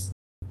this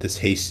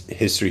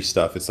history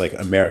stuff, it's like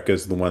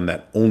America's the one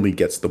that only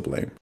gets the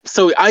blame.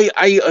 So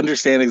I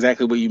understand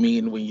exactly what you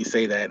mean when you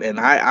say that. And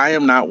I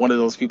am not one of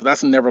those people.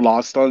 That's never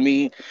lost on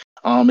me.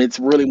 It's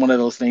really one of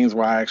those things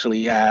where I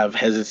actually have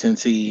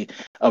hesitancy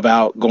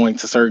about going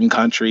to certain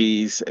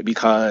countries,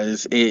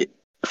 because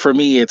for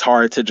me, it's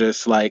hard to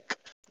just like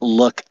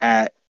look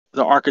at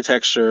the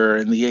architecture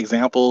and the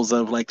examples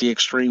of like the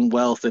extreme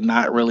wealth and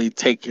not really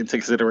take into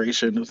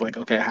consideration. It was like,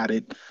 okay,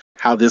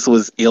 how this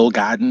was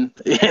ill-gotten.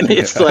 And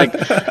it's like,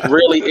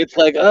 really, it's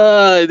like,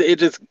 it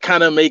just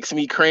kind of makes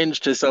me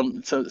cringe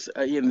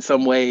in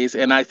some ways.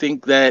 And I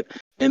think that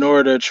in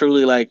order to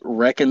truly like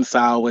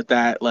reconcile with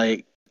that,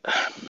 like,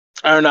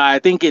 I don't know, I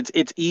think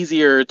it's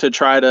easier to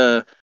try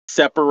to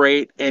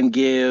separate and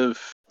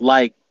give,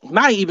 like,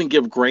 not even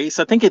give grace.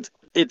 I think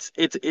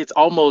it's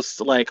almost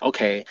like,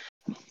 okay,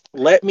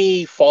 let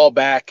me fall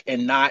back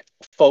and not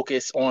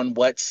focus on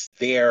what's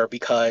there,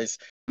 because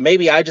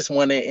maybe I just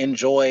want to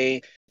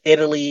enjoy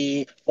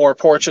Italy or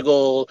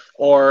Portugal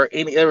or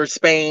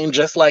Spain,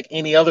 just like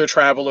any other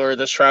traveler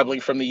that's traveling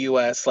from the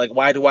US. Like,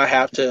 why do I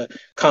have to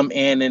come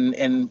in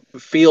and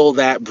feel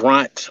that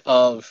brunt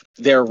of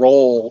their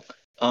role?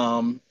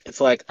 It's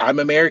like, I'm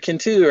American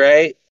too,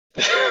 right?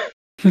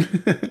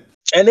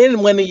 And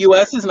then when the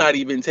US is not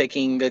even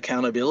taking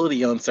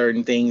accountability on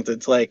certain things,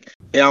 it's like,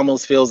 it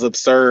almost feels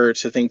absurd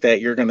to think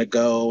that you're going to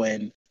go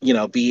and,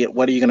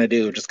 what are you going to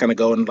do? Just going to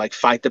go and like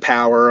fight the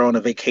power on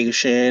a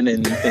vacation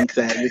and think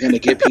that you're going to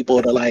get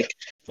people to like,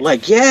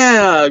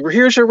 yeah,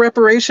 here's your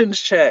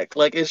reparations check.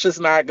 Like, it's just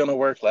not going to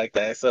work like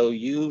that. So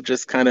you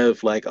just kind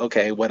of like,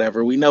 okay,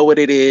 whatever. We know what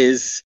it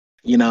is.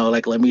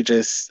 like let me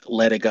just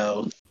let it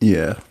go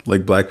Yeah,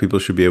 like black people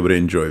should be able to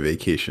enjoy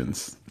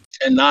vacations.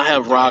 and not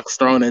have rocks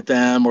thrown at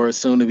them or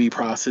soon to be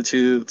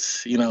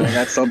prostitutes.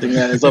 That's something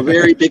that is a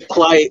very big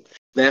plight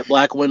that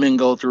black women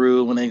go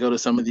through when they go to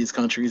some of these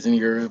countries in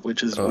Europe,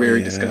 which is Oh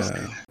very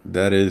disgusting. yeah,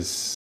 that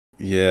is.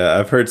 Yeah,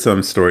 I've heard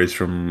some stories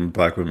from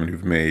black women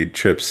who've made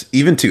trips,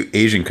 even to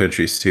Asian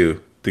countries too.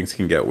 Things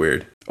can get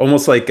weird.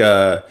 Almost like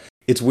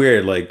it's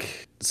weird.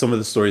 Like some of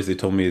the stories they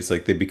told me, it's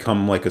like they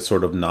become like a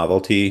sort of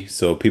novelty.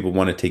 So people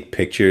want to take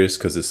pictures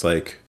because it's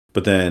like.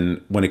 But then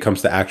when it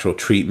comes to actual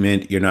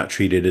treatment, you're not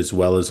treated as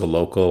well as a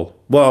local.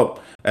 Well,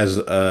 as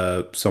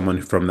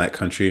someone from that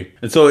country.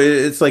 And so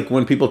it's like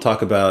when people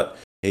talk about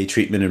a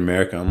treatment in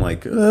America, I'm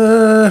like,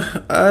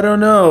 I don't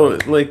know.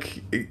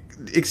 Like,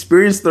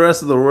 experience the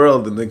rest of the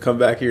world and then come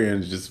back here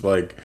and just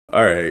like,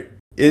 all right.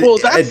 Well,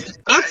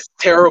 that's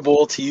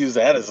terrible to use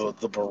that as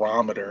the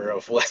barometer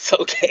of what's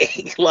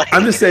okay. Like,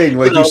 I'm just saying,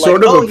 like, you like,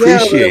 sort of oh yeah,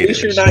 but appreciate at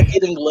least you're it. not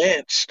getting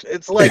lynched.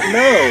 It's like,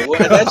 no,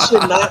 that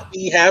should not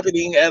be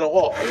happening at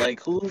all.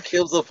 Like, who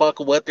gives a fuck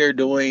what they're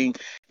doing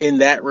in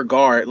that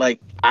regard?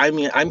 Like, I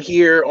mean, I'm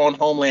here on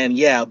Homeland,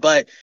 yeah,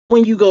 but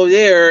when you go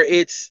there,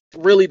 it's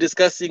really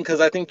disgusting because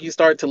I think you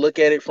start to look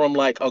at it from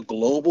like a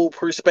global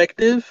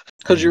perspective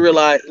because you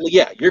realize, well,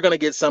 yeah, you're gonna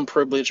get some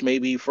privilege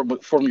maybe from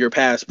your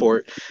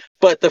passport,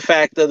 but the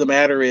fact of the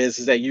matter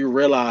is that you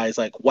realize,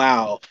 like,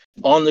 wow,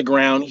 on the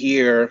ground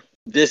here,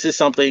 this is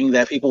something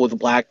that people with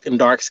black and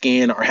dark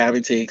skin are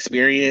having to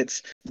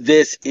experience.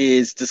 This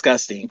is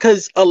disgusting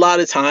because a lot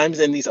of times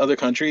in these other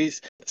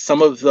countries,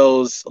 some of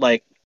those,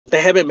 like, they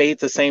haven't made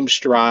the same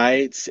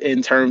strides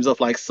in terms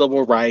of like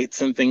civil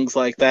rights and things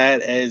like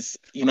that as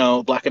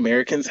black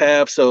Americans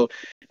have. So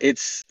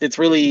it's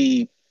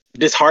really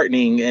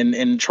disheartening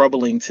and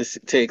troubling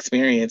to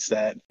experience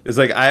that. It's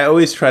like I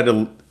always try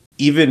to,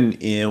 even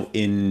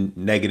in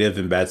negative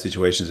and bad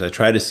situations, I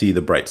try to see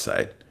the bright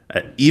side.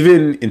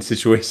 Even in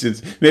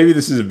situations, maybe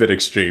this is a bit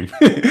extreme,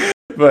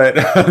 but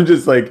I'm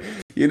just like,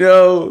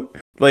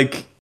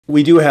 like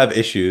we do have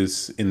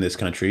issues in this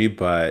country,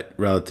 but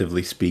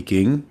relatively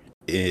speaking,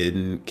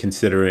 in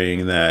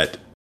considering that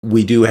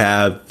we do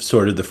have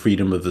sort of the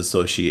freedom of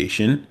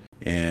association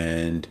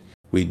and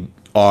we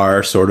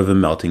are sort of a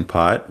melting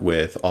pot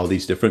with all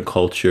these different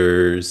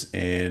cultures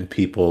and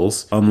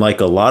peoples, unlike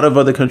a lot of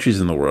other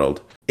countries in the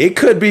world. It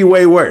could be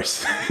way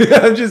worse.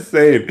 I'm just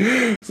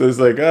saying. So it's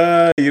like,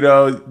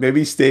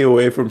 maybe stay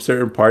away from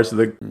certain parts of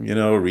the,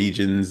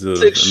 regions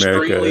of It's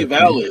America. extremely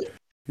valid.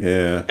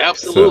 Yeah.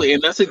 Absolutely. So,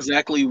 And that's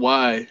exactly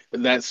why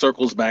that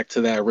circles back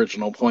to that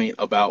original point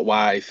about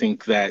why I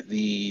think that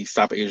the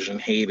Stop Asian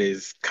Hate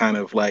is kind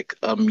of like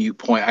a mute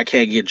point. I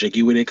can't get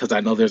jiggy with it because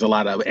I know there's a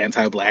lot of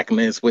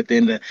anti-blackness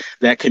within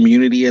that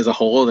community as a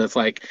whole that's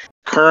like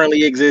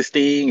currently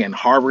existing and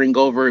harboring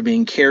over,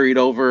 being carried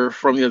over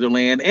from the other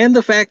land. And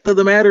the fact of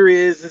the matter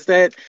is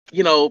that,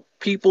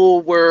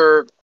 people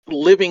were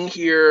living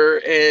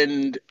here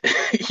and,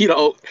 you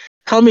know,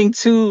 coming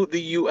to the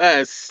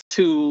US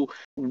to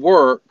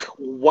work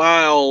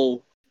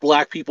while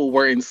black people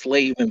were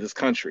enslaved in this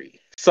country.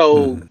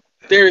 So mhm.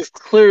 there's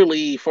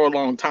clearly for a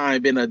long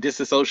time been a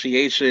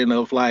disassociation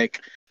of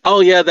like, oh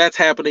yeah, that's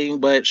happening,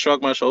 but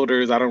shrug my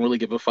shoulders. I don't really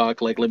give a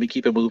fuck. Like, let me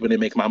keep it moving and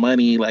make my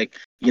money. Like,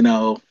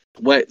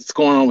 what's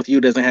going on with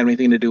you doesn't have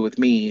anything to do with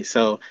me.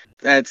 So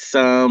that's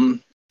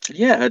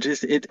yeah,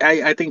 just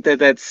I think that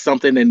that's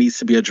something that needs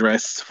to be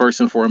addressed first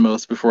and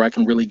foremost before I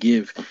can really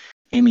give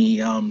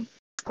any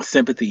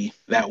sympathy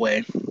that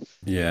way.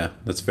 Yeah,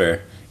 that's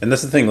fair. And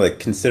that's the thing, like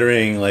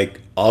considering like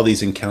all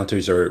these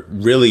encounters are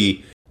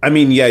really, I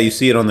mean, yeah, you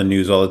see it on the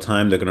news all the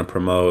time. They're going to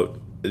promote,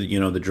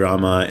 the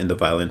drama and the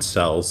violence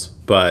sells,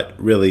 but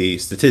really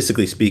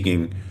statistically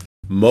speaking,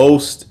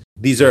 most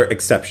these are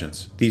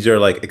exceptions. These are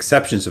like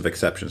exceptions of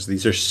exceptions.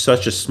 These are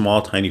such a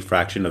small tiny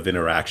fraction of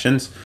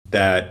interactions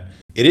that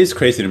it is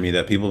crazy to me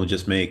that people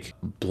just make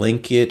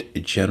blanket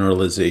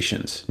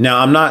generalizations. Now,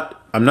 I'm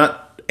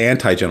not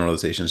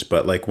anti-generalizations,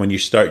 but like when you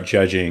start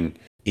judging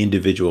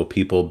individual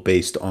people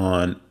based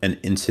on an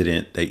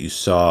incident that you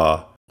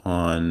saw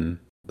on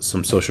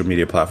some social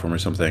media platform or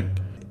something.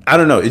 I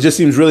don't know. It just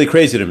seems really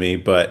crazy to me,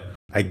 but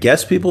I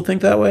guess people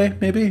think that way,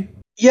 maybe.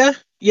 Yeah,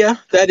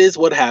 that is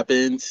what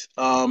happens.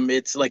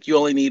 It's like you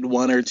only need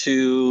one or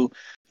two,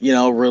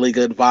 really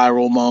good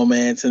viral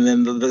moments, and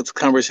then the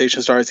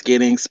conversation starts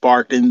getting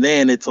sparked, and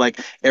then it's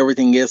like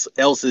everything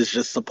else is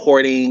just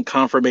supporting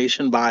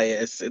confirmation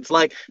bias. It's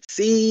like,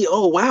 see,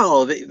 oh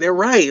wow, they're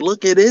right.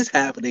 Look, it is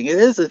happening. It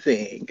is a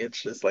thing.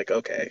 It's just like,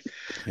 okay.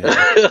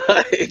 Yeah.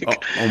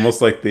 Like,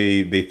 Almost like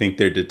they think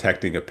they're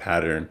detecting a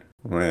pattern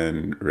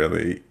when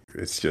really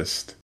it's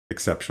just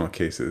exceptional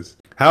cases.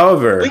 we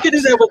However, could do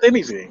that with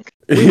anything.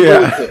 We really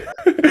yeah,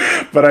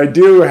 could. but I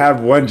do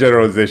have one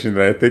generalization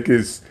that I think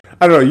is,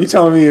 I don't know, you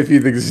tell me if you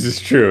think this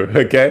is true,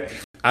 okay?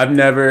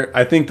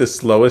 I think the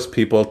slowest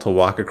people to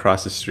walk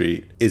across the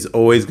street is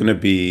always going to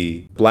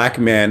be black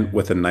man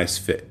with a nice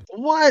fit.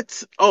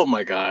 What? Oh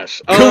my gosh.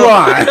 Come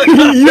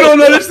on. You don't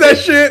notice that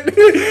shit?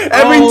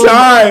 Every Oh,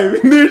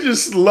 time. They're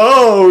just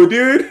slow,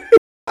 dude.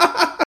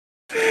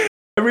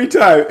 Every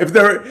time. If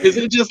they're Is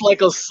it just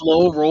like a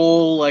slow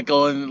roll, like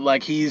on,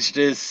 like he's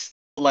just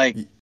like,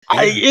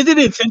 yeah. is it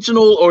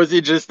intentional, or is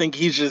it just think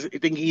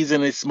he's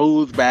in a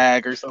smooth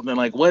bag or something?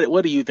 Like,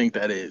 what do you think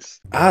that is?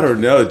 I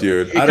don't know,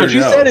 dude. I Because don't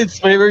you said know. it's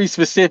very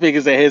specific,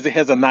 is it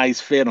has a nice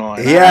fit on.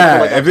 I feel like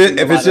Yeah, I've seen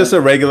a if it's lot just of.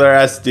 a regular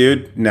ass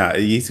dude, nah,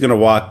 he's gonna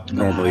walk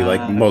normally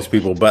like Nah. most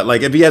people. But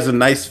like if he has a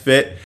nice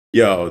fit,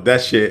 yo,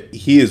 that shit,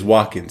 he is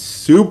walking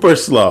super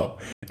slow.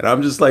 And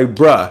I'm just like,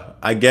 bruh,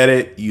 I get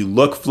it. You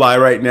look fly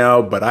right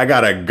now, but I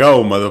gotta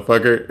go,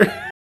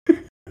 motherfucker.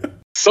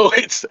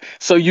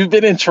 So you've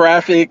been in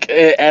traffic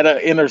at an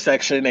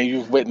intersection and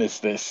you've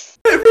witnessed this.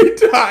 Every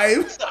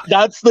time.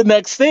 That's the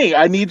next thing.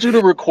 I need you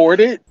to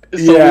record it so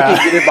we Yeah.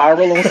 can get it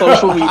viral on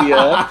social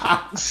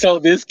media. So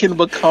this can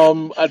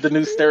become the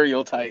new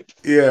stereotype.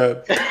 Yeah.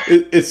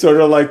 It's sort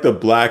of like the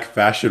black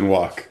fashion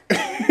walk.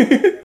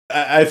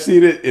 I've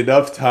seen it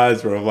enough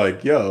times where I'm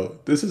like, yo,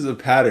 this is a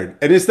pattern.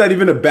 And it's not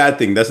even a bad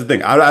thing. That's the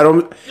thing. I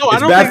don't, No, I it's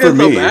don't bad think for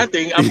that's a me. bad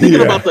thing. I'm thinking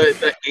Yeah.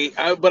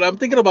 about but I'm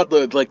thinking about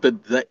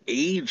the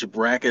age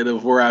bracket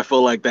of where I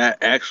feel like that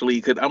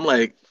actually could. I'm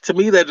like, to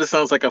me that just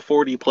sounds like a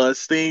 40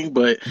 plus thing,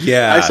 but I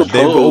Yeah,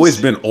 they've always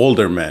suppose been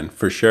older men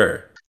for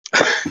sure.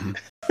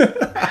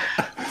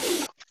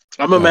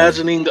 I'm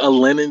imagining a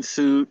linen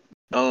suit,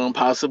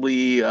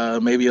 possibly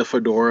maybe a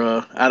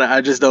fedora.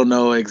 I just don't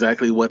know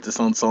exactly what this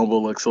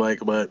ensemble looks like,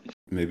 but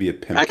Maybe a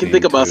pimp I can cane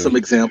think about some too.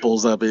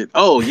 examples of it.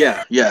 Oh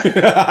yeah,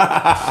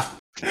 yeah.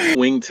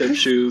 Wingtip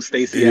shoes,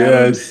 Stacey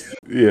Adams.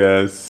 Yes,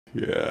 yes,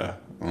 yeah.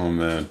 Oh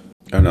man,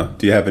 I don't know.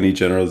 Do you have any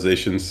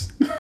generalizations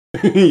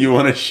you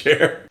want to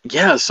share?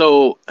 Yeah,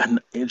 so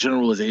in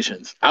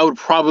generalizations, I would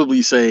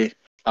probably say,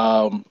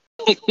 um,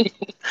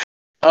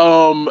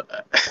 um,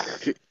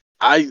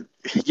 I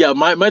yeah,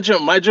 my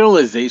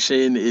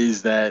generalization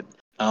is that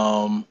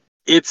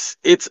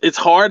it's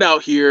hard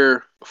out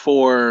here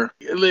for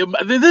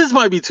this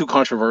might be too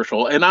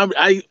controversial, and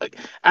I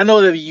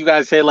know that you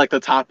guys say like the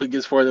topic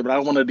is for them, but I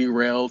don't want to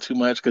derail too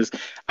much because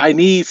I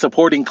need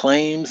supporting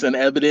claims and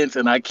evidence,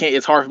 and I can't.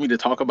 It's hard for me to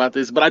talk about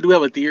this, but I do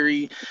have a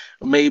theory.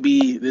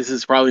 Maybe this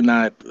is probably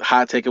not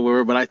hot take or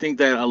whatever, but I think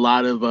that a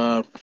lot of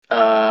uh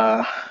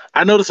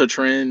I notice a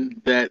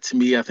trend that to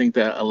me, I think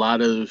that a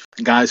lot of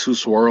guys who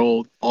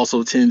swirl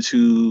also tend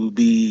to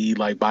be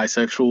like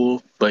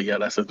bisexual. But yeah,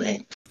 that's the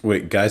thing.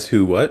 Wait, guys,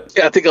 who what?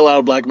 Yeah, I think a lot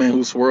of black men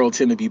who swirl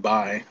tend to be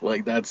bi.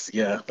 Like that's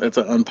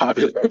an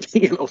unpopular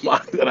opinion of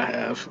mine that I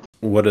have.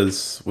 What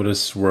does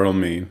swirl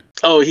mean?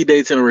 Oh, he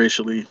dates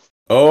interracially.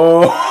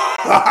 Oh,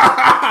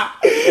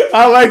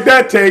 I like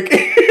that take.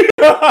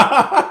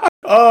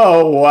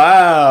 Oh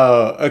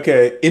wow.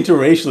 Okay,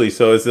 interracially.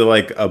 So is it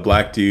like a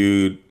black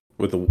dude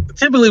with a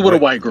Typically with a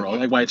white white girl,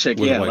 like white chick.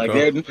 with a Yeah, white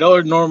like girl?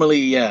 they're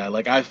normally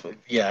like I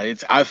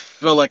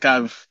feel like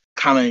I've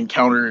kind of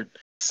encountered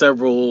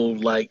several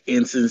like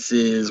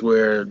instances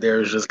where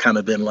there's just kind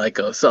of been like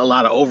a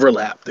lot of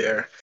overlap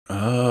there.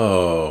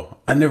 Oh,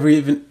 it never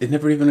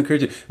even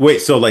occurred to you. Wait,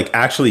 so like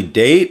actually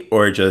date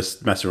or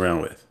just mess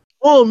around with?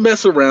 Well,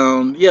 mess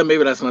around. Yeah,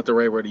 maybe that's not the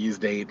right word to use.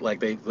 Date, like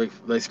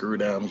they screw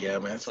them. Yeah,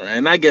 mess around.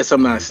 And I guess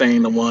I'm not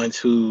saying the ones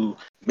who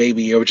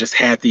maybe or just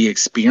had the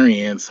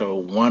experience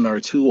or one or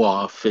two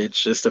off. It's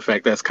just the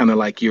fact that's kind of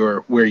like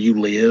your where you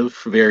live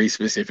very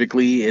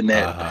specifically. In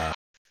that, Uh-huh.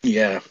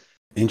 yeah.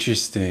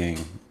 Interesting.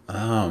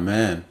 Oh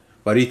man.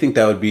 Why do you think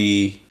that would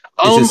be?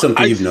 Is this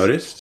something I you've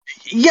noticed?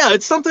 Yeah,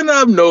 it's something that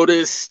I've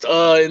noticed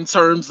in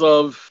terms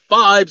of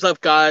vibes I've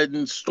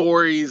gotten,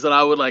 stories that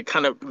I would like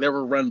kind of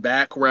never run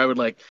back, where I would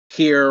like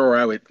hear or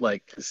I would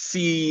like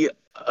see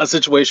a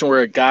situation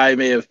where a guy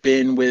may have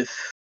been with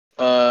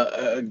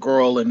a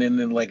girl and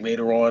then like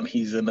later on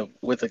he's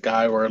with a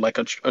guy or like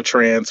a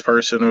trans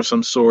person or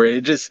some sort.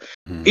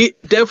 Hmm.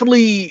 It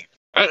definitely.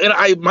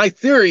 My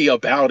theory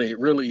about it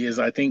really is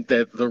I think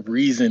that the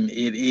reason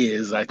it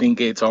is I think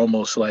it's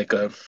almost like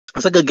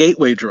it's like a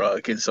gateway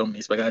drug in some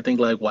respect. I think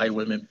like white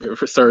women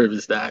serve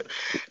as that,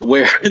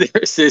 where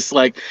there's this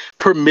like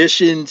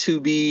permission to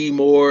be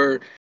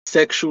more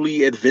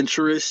sexually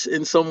adventurous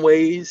in some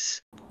ways,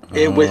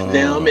 and with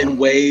them Oh. in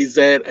ways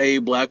that a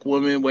black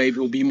woman wave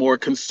will be more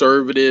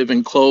conservative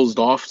and closed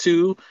off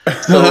to.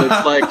 So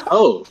it's like,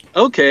 oh,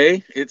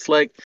 okay. It's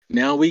like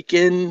now we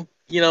can,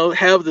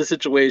 have the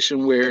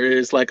situation where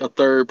it's like a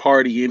third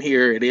party in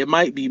here and it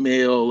might be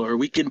male or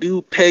we can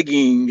do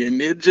pegging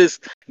and it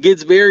just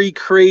gets very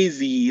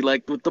crazy,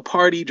 like with the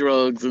party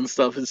drugs and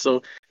stuff. And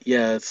so,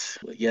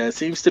 it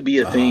seems to be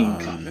a thing.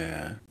 Oh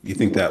man. You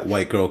think that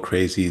white girl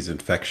crazy is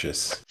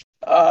infectious?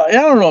 I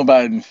don't know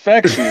about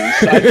infectious.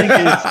 I think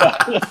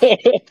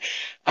it's.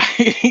 I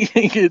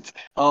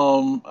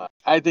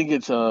think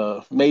it's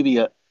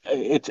maybe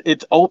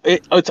it's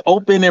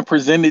open and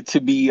presented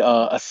to be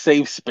a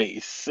safe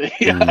space.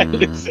 Yeah, I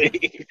would say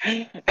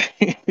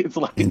it's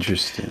like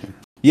Interesting.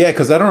 Yeah,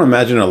 because I don't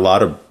imagine a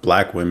lot of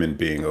black women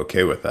being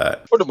okay with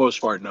that. for the most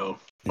part, no.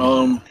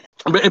 Yeah.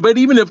 But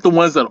even if the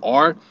ones that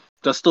are,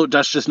 that's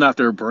just not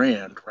their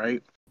brand,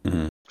 right?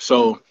 Mhm.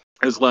 So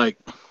it's like,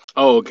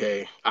 oh,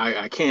 okay,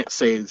 I can't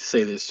say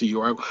this to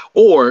you,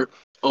 or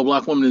a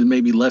black woman is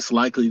maybe less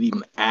likely to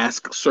even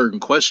ask certain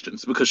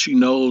questions because she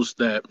knows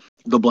that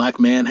the black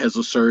man has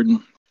a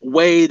certain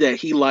way that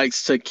he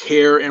likes to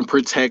care and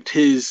protect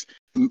his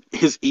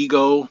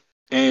ego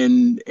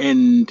and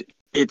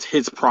it's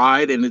his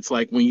pride. And it's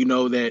like when you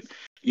know that,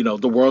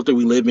 the world that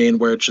we live in,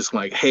 where it's just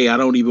like, hey, I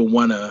don't even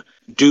want to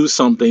do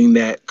something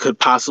that could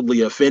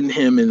possibly offend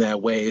him in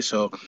that way.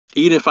 So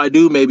even if I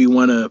do maybe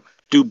want to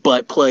do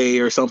butt play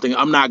or something,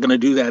 I'm not going to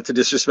do that to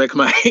disrespect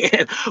my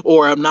hand,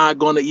 or I'm not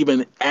going to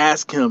even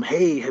ask him,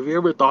 hey, have you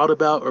ever thought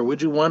about, or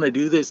would you want to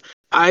do this?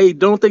 I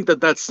don't think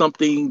that that's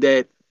something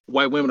that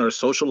white women are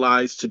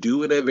socialized to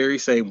do in that very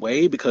same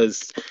way,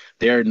 because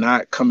they're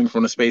not coming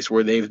from a space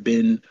where they've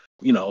been,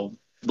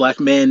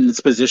 black men's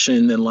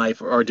position in life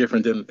are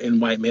different than in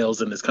white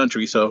males in this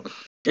country. So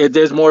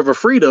there's more of a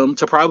freedom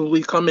to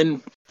probably come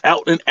in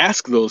out and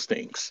ask those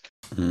things.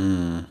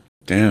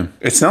 Damn,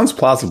 it sounds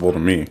plausible to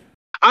me.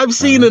 I've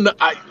seen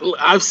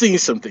I've seen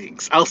some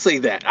things. I'll say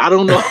that. I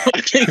don't know.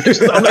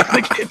 I'm not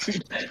gonna get to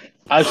that.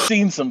 I've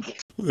seen some things.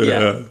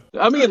 Yeah.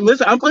 I mean,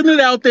 listen, I'm putting it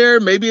out there.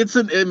 Maybe it's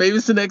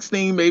the next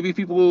thing. Maybe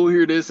people will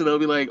hear this and they'll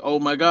be like, "Oh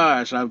my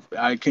gosh,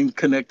 I can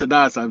connect the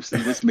dots. I've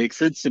seen this makes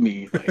sense to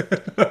me."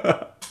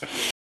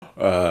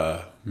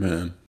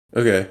 Man.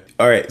 Okay.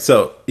 All right.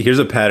 So here's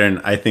a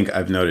pattern I think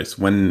I've noticed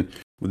when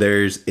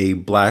there's a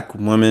black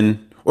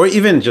woman, or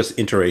even just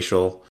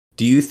interracial.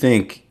 Do you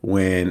think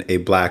when a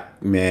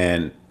black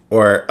man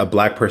or a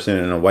black person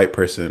and a white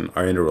person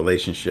are in a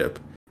relationship,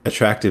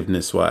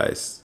 attractiveness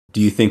wise,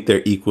 do you think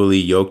they're equally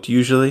yoked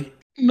usually?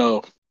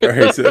 No. All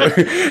right, so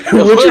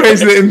which way is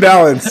the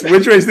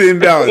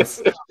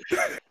imbalance?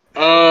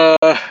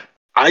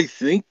 I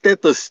think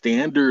that the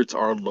standards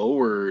are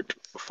lowered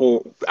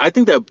I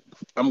think that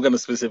I'm going to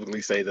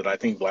specifically say that I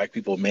think black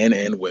people, men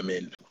and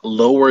women,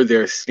 lower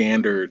their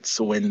standards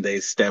when they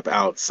step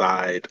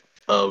outside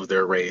of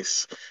their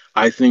race.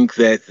 I think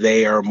that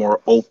they are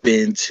more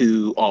open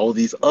to all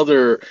these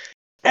other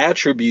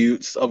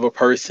attributes of a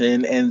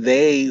person, and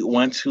they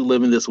want to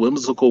live in this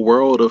whimsical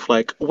world of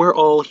like, we're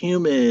all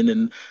human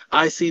and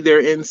I see their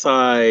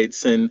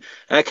insides and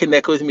I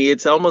connect with me.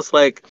 It's almost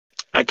like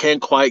I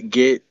can't quite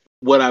get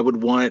what I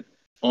would want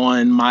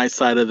on my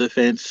side of the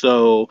fence,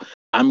 so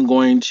I'm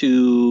going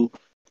to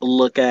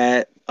look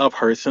at a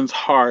person's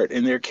heart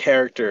and their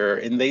character,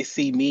 and they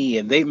see me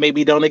and they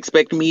maybe don't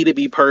expect me to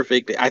be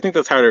perfect. I think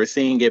that's how they're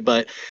seeing it,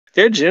 but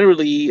they're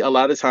generally a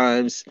lot of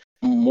times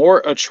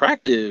more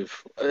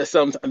attractive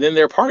than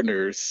their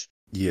partners.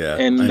 Yeah,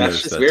 And I that's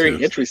noticed just that very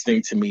too.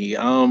 interesting to me.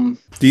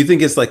 Do you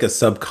think it's like a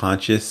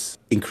subconscious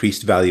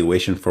increased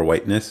valuation for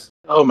whiteness?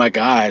 Oh my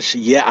gosh.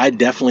 Yeah, I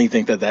definitely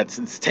think that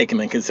it's taken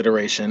in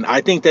consideration.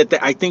 I think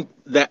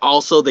that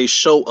also they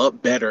show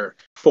up better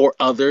for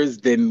others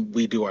than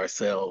we do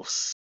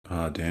ourselves.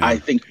 Oh, I damn.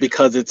 think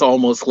because it's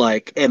almost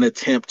like an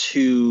attempt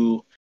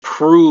to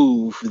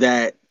prove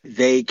that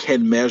they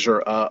can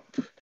measure up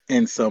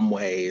in some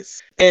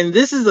ways. And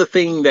this is a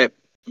thing that,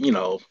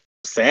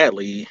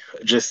 sadly,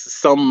 just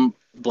some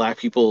black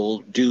people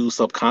do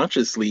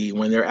subconsciously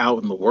when they're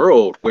out in the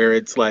world, where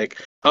it's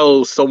like,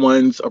 oh,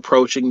 someone's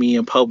approaching me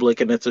in public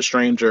and it's a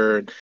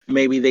stranger.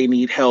 Maybe they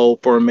need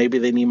help, or maybe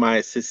they need my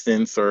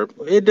assistance, or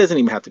it doesn't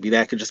even have to be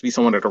that. It could just be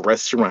someone at a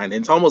restaurant. And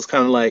it's almost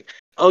kind of like,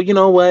 oh, you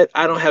know what?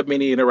 I don't have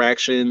many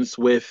interactions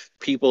with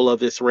people of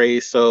this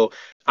race, so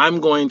I'm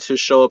going to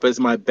show up as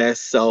my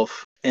best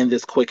self in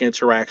this quick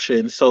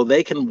interaction so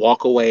they can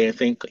walk away and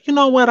think, you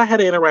know what? I had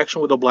an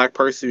interaction with a black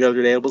person the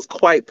other day. It was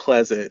quite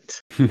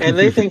pleasant. And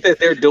they think that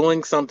they're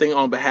doing something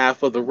on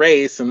behalf of the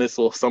race, and this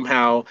will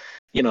somehow,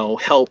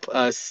 help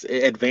us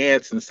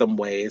advance in some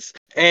ways.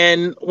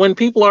 And when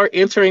people are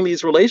entering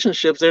these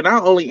relationships, they're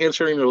not only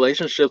entering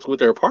relationships with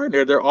their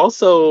partner, they're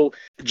also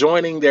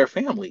joining their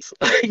families.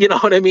 You know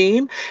what I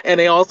mean? And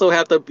they also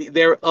have to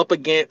they're up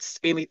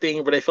against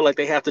anything where they feel like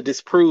they have to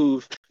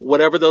disprove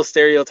whatever those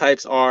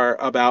stereotypes are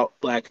about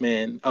black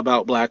men,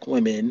 about black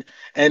women.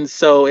 And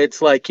so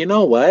it's like, you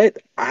know what?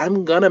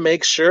 I'm going to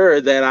make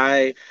sure that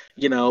I,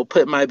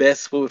 put my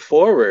best foot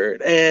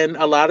forward. And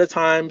a lot of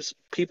times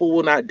people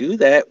will not do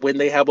that when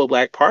they have a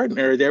black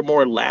partner. They're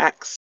more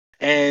lax,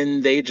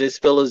 and they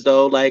just feel as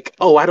though like,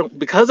 oh, I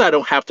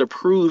don't have to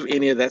prove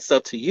any of that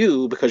stuff to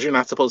you, because you're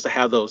not supposed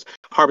to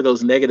harbor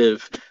those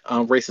negative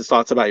racist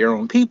thoughts about your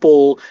own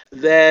people,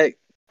 that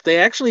they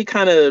actually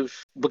kind of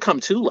become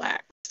too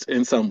lax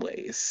in some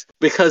ways,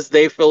 because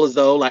they feel as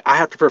though like, I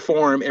have to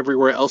perform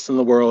everywhere else in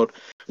the world.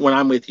 When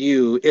I'm with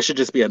you, it should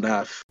just be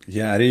enough.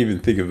 Yeah, I didn't even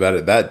think about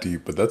it that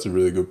deep, but that's a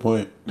really good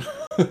point.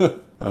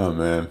 Oh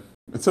man,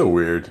 it's so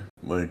weird,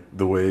 like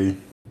the way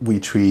we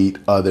treat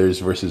others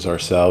versus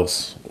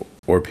ourselves,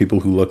 or people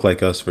who look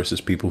like us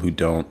versus people who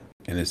don't,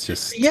 and it's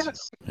just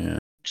Yes. Yeah.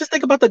 Just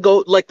think about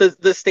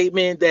the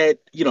statement that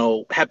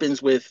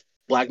happens with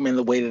black men,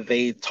 the way that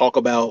they talk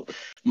about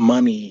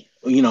money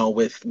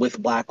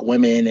with black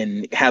women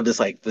and have this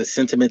like the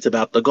sentiments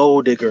about the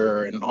gold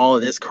digger and all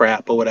of this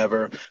crap or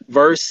whatever,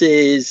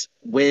 versus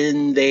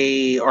when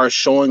they are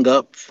showing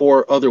up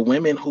for other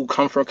women who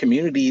come from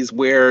communities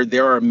where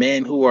there are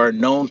men who are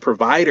known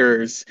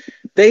providers.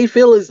 They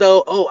feel as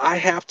though, oh, I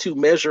have to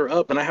measure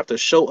up and I have to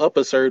show up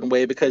a certain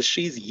way because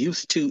she's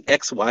used to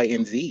X, Y,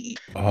 and Z.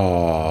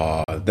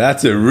 Oh,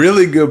 that's a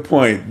really good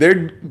point.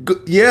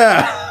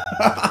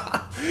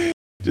 Yeah.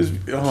 Just,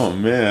 oh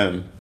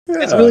man.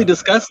 It's really Yeah.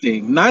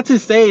 disgusting. Not to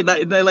say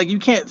that, like, you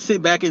can't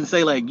sit back and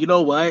say like, you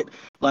know what,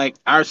 like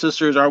our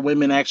sisters, our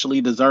women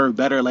actually deserve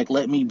better. Like,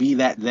 let me be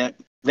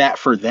that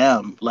for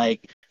them.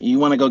 Like, you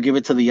want to go give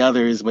it to the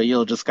others, but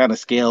you'll just kind of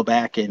scale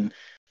back and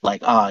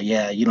like, oh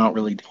yeah, you don't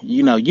really,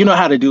 you know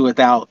how to do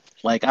without.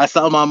 Like, I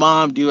saw my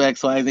mom do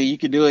X, Y, Z. You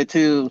can do it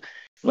too.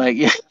 Like,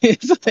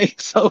 it's like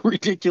so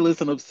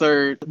ridiculous and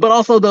absurd. But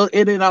also, though,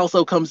 it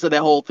also comes to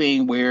that whole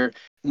thing where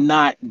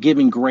not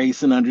giving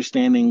grace and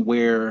understanding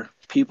where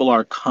people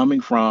are coming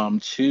from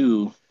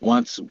too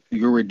once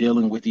you were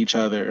dealing with each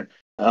other.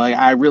 Like,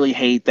 I really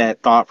hate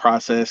that thought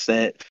process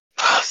that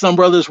some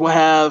brothers will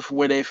have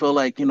where they feel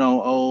like,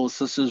 oh,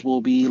 sisters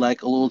will be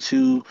like a little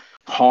too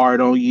hard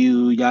on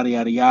you, yada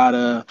yada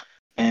yada.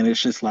 And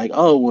it's just like,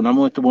 oh, when I'm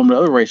with the woman of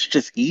the other race, it's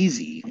just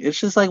easy. It's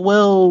just like,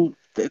 well,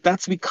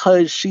 that's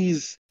because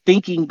she's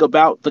thinking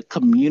about the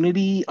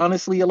community,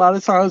 honestly, a lot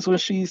of times when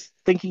she's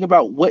thinking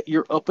about what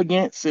you're up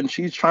against, and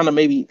she's trying to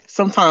maybe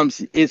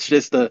sometimes it's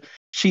just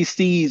she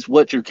sees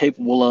what you're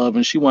capable of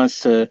and she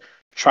wants to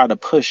try to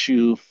push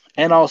you,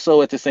 and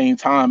also at the same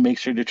time make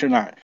sure that you're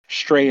not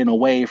straying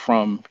away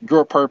from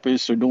your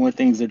purpose or doing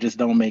things that just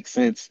don't make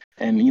sense,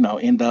 and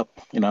end up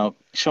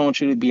showing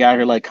you to be out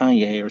here like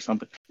Kanye or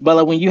something. But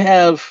like when you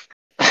have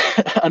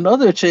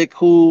another chick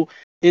who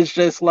is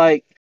just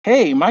like,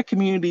 hey, my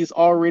community is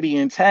already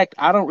intact.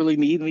 I don't really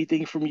need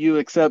anything from you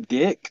except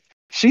dick.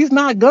 She's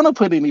not gonna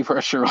put any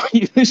pressure on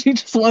you. She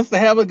just wants to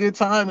have a good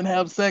time and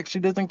have sex. She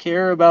doesn't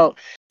care about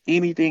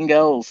anything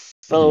else.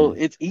 So Mhm.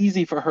 it's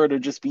easy for her to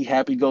just be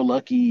happy go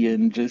lucky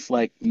and just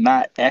like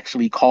not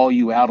actually call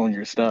you out on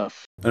your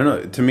stuff. I don't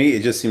know. To me,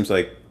 it just seems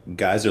like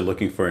guys are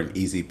looking for an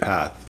easy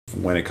path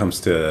when it comes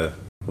to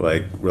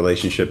like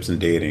relationships and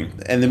dating.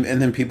 And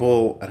then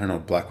people, I don't know,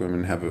 black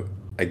women have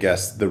I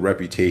guess the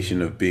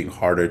reputation of being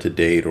harder to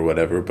date or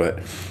whatever, but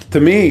to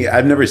me,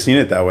 I've never seen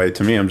it that way.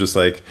 To me, I'm just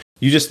like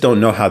you just don't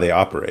know how they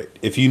operate.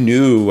 If you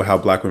knew how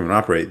black women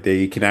operate,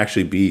 they can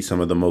actually be some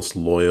of the most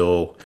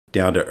loyal,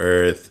 down to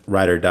earth,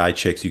 ride or die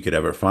chicks you could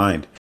ever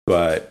find.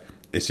 But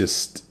it's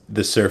just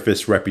the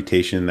surface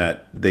reputation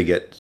that they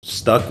get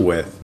stuck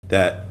with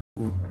that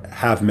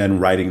have men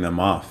writing them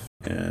off,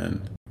 and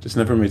just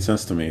never made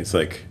sense to me. It's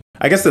like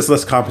I guess there's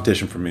less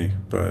competition for me,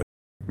 but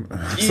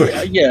it's Yeah,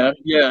 like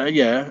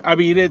yeah. I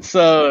mean, it's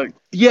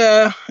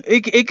yeah,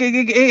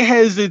 it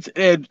has its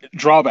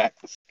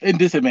drawbacks and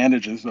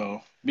disadvantages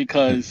though,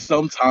 because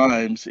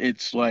sometimes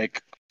it's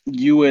like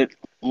you would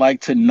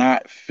like to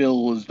not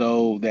feel as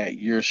though that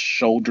you're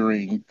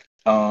shouldering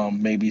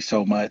maybe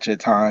so much at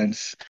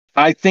times.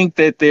 I think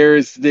that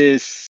there's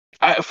this.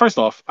 First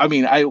off, I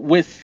mean, I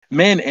with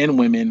men and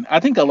women, I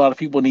think a lot of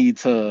people need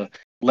to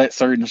let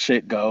certain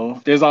shit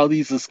go. There's all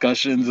these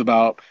discussions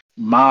about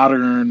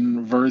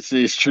modern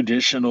versus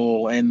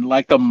traditional, and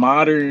like the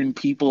modern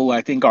people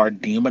I think are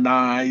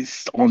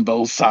demonized on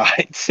both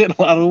sides in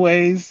a lot of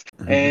ways,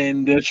 Mhm.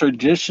 and the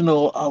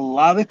traditional, a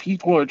lot of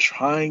people are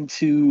trying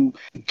to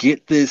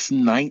get this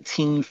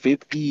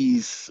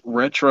 1950s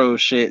retro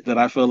shit that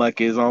I feel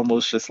like is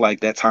almost just like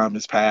that time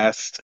has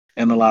passed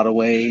in a lot of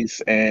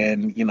ways,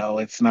 and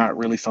it's not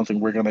really something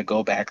we're going to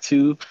go back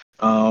to.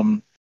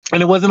 um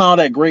and it wasn't all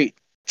that great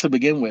to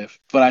begin with,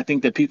 but I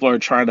think that people are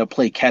trying to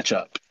play catch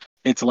up.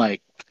 It's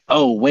like,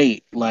 oh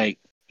wait, like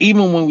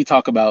even when we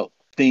talk about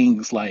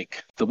things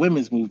like the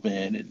women's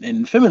movement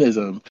and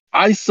feminism,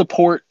 I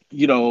support,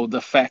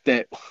 the fact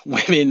that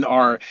women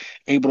are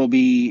able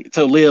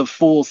to live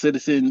full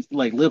citizens,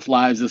 like live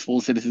lives as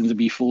full citizens and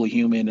be fully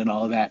human and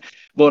all of that.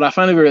 But what I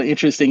find it really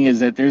interesting is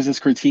that there's this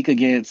critique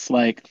against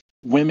like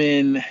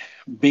women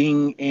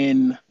being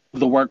in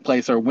the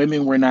workplace, or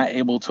women were not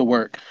able to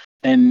work,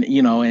 and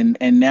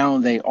and now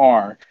they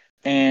are.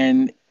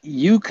 And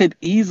you could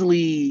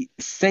easily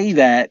say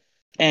that,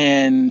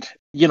 and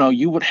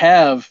you would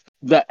have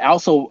the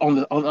also on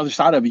the other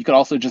side of it, you could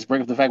also just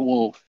bring up the fact,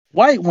 well,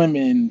 white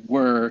women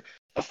were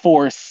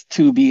forced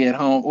to be at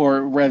home,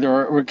 or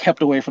rather were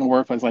kept away from the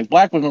workplace. Like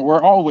black women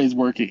were always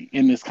working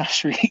in this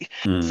country.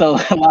 Mm. So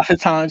a lot of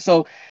times,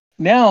 so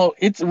now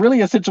it's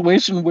really a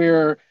situation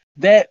where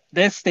that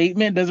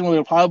statement doesn't really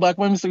apply to black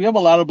women. So you have a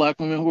lot of black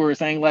women who are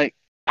saying like,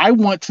 I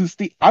want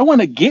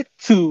to get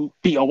to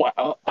be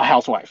a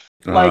housewife.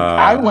 Like,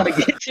 I want to Uh,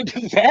 get to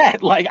do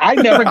that. Like, I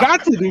never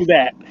got to do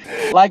that.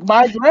 Like,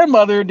 my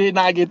grandmother did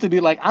not get to do,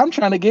 like, I'm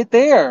trying to get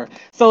there.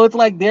 So it's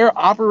like they're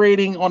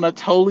operating on a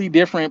totally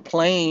different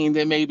plane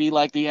than maybe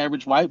like the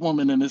average white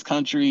woman in this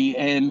country.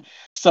 And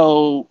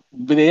so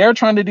they're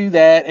trying to do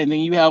that. And then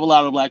you have a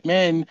lot of black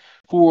men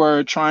who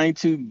are trying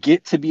to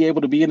get to be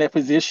able to be in that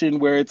position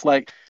where it's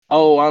like,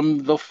 oh,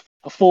 I'm the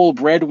a full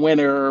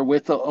breadwinner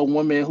with a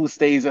woman who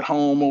stays at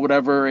home or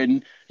whatever,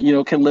 and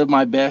can live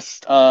my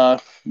best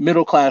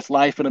middle class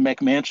life in a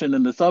McMansion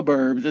in the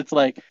suburbs. It's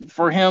like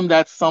for him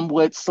that's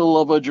somewhat still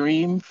of a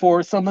dream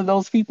for some of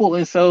those people,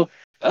 and so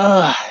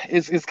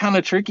it's kind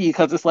of tricky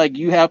because it's like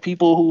you have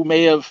people who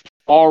may have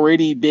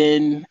already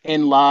been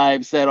in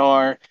lives that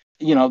are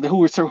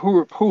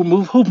who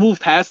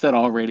moved past that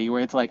already,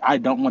 where it's like I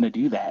don't want to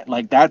do that.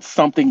 Like that's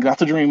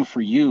a dream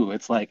for you.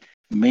 It's like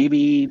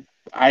maybe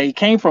I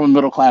came from a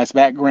middle class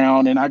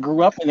background and I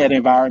grew up in that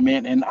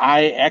environment and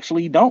I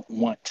actually don't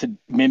want to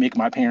mimic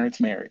my parents'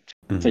 marriage.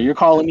 So you're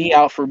calling me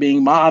out for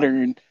being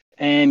modern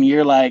and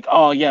you're like,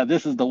 oh yeah,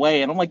 this is the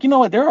way. And I'm like, you know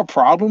what? There are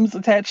problems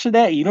attached to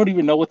that. You don't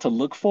even know what to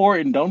look for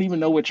and don't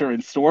even know what you're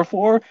in store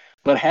for,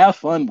 but have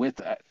fun with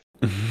that.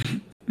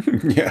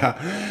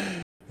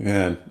 Yeah.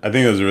 Man, I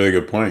think that was a really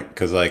good point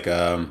because like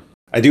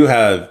I do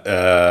have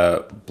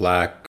a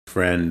black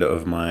friend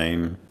of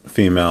mine,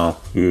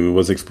 female, who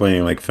was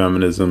explaining like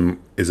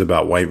feminism is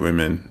about white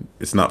women.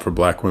 It's not for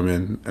black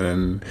women.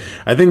 And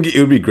I think it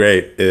would be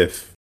great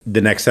if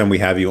the next time we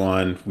have you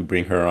on, we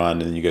bring her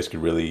on and you guys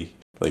could really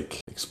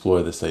like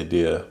explore this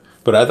idea.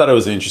 But I thought it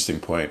was an interesting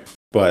point.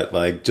 But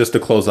like just to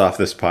close off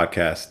this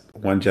podcast,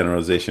 one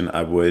generalization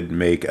I would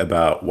make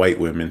about white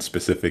women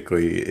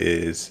specifically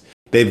is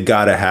they've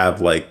got to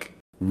have like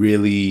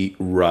really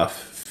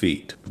rough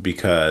feet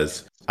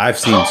because I've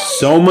seen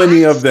so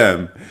many of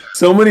them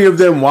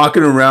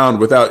walking around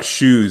without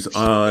shoes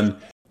on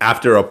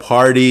after a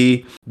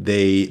party.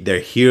 Their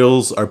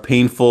heels are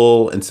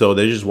painful, and so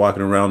they're just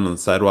walking around on the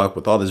sidewalk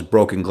with all this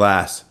broken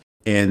glass,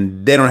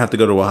 and they don't have to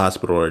go to a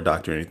hospital or a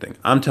doctor or anything.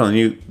 I'm telling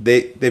you,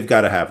 they've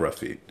got to have rough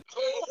feet.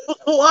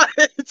 What?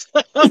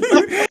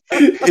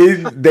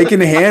 They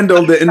can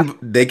handle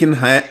they can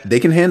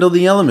handle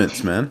the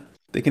elements, man.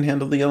 They can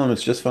handle the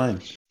elements just fine.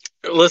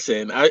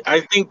 Listen,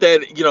 I think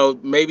that,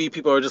 maybe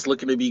people are just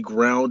looking to be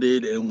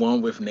grounded and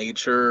one with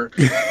nature.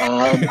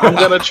 I'm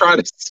going to try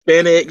to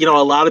spin it. A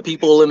lot of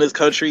people in this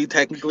country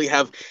technically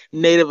have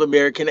Native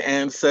American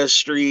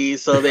ancestry,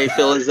 so they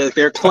feel as if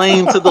their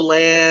claim to the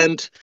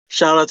land.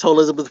 Shout out to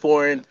Elizabeth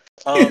Warren.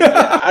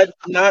 I'm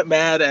not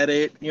mad at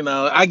it.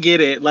 I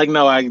get it. Like,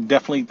 no, I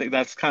definitely think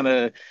that's kind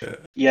of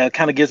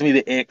gives me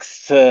the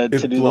icks to do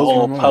the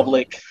whole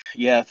public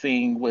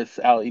thing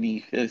without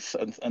any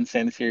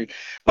unsanitary.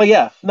 But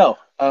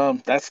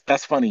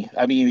that's funny.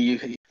 I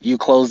mean, you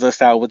closed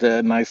us out with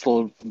a nice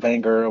little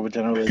banger of a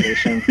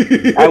generalization.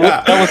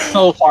 That was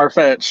so far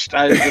fetched.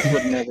 I just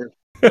would never.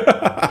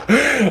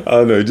 I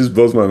don't know. It just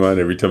blows my mind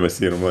every time I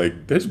see it. I'm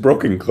like, there's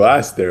broken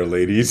glass there,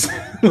 ladies.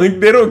 Like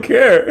they don't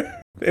care.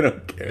 They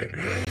don't care.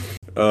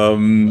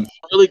 I'm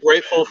really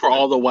grateful for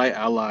all the white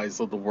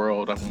allies of the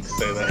world. I want to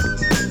say that.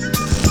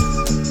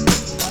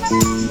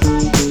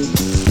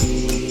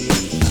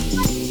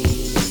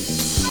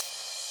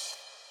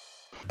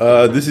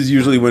 This is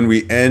usually when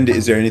we end.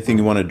 Is there anything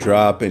you want to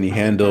drop? Any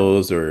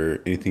handles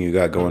or anything you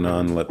got going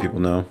on? Let people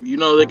know.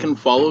 They can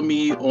follow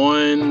me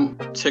on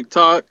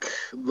TikTok.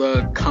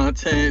 The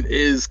content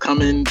is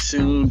coming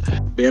soon.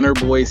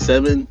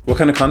 Bannerboy7. What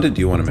kind of content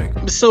do you want to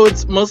make? So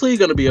it's mostly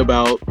going to be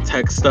about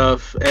tech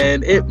stuff,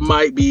 and it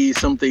might be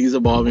some things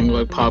involving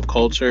like pop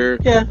culture.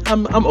 Yeah,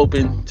 I'm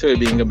open to it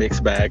being a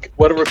mixed bag.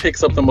 Whatever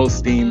picks up the most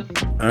steam.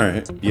 All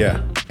right.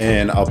 Yeah.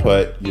 And I'll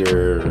put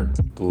your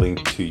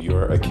link to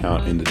your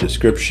account in the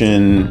description.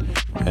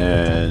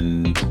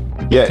 And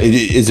yeah,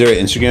 is there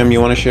an Instagram you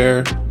want to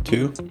share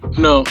too?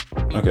 No.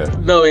 Okay.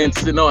 No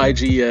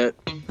IG yet.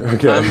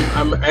 Okay.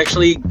 I'm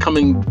actually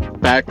coming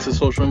back to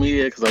social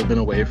media because I've been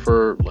away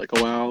for like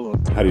a while.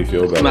 How do you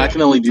feel about it? I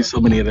can only do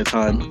so many at a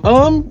time.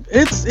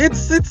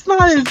 It's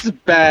not as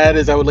bad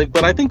as I would like,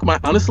 but I think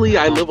honestly,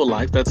 I live a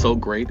life that's so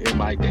great in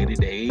my day to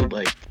day.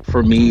 Like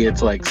for me,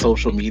 it's like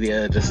social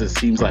media. It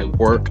seems like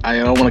work. I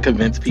don't want to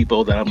convince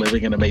people that I'm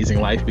living an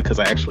amazing life because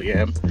I actually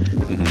am.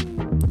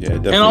 Mm-hmm. Yeah,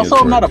 definitely. And also,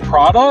 I'm not a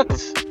product,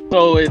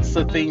 so it's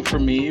a thing for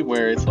me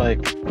where it's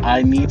like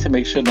I need to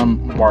make sure that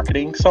I'm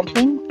marketing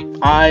something.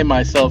 I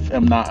myself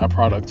am not a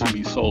product to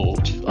be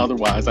sold.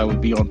 Otherwise, I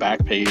would be on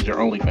Backpage or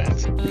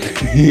OnlyFans.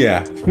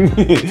 Yeah.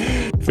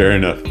 Fair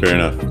enough.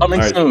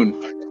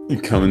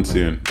 Coming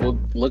soon. We'll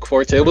look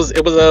forward to it.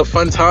 It was a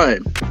fun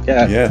time.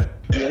 Yeah.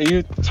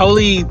 You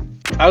totally.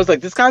 I was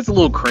like, this guy's a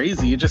little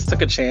crazy. You just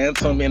took a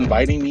chance on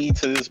inviting me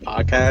to this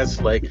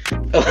podcast. Like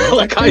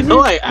I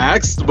know I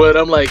asked, but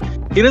I'm like,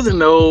 he doesn't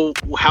know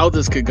how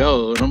this could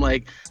go. And I'm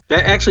like,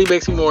 that actually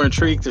makes me more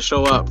intrigued to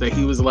show up that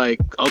he was like,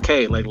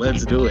 okay, like,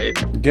 let's do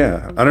it.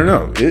 Yeah, I don't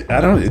know.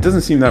 It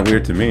doesn't seem that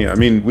weird to me. I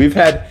mean,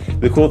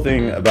 the cool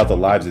thing about the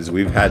lives is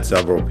we've had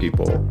several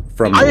people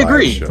from the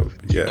live show.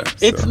 Yeah.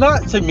 It's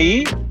not to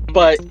me,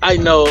 but I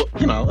know,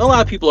 a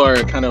lot of people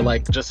are kind of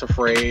like just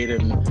afraid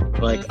and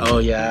like, oh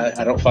yeah,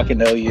 I don't fucking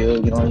know you.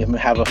 You don't even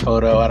have a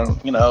photo. I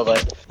don't,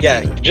 but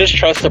yeah, just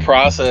trust the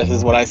process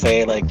is what I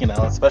say. Like,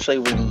 especially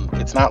when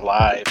it's not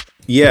live.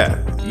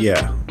 Yeah.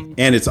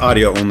 And it's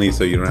audio only,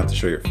 so you don't have to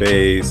show your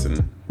face,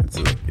 and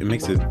it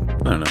makes it,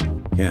 I don't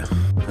know. Yeah.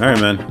 All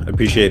right, man. I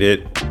appreciate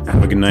it.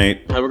 Have a good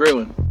night. Have a great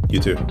one. You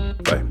too.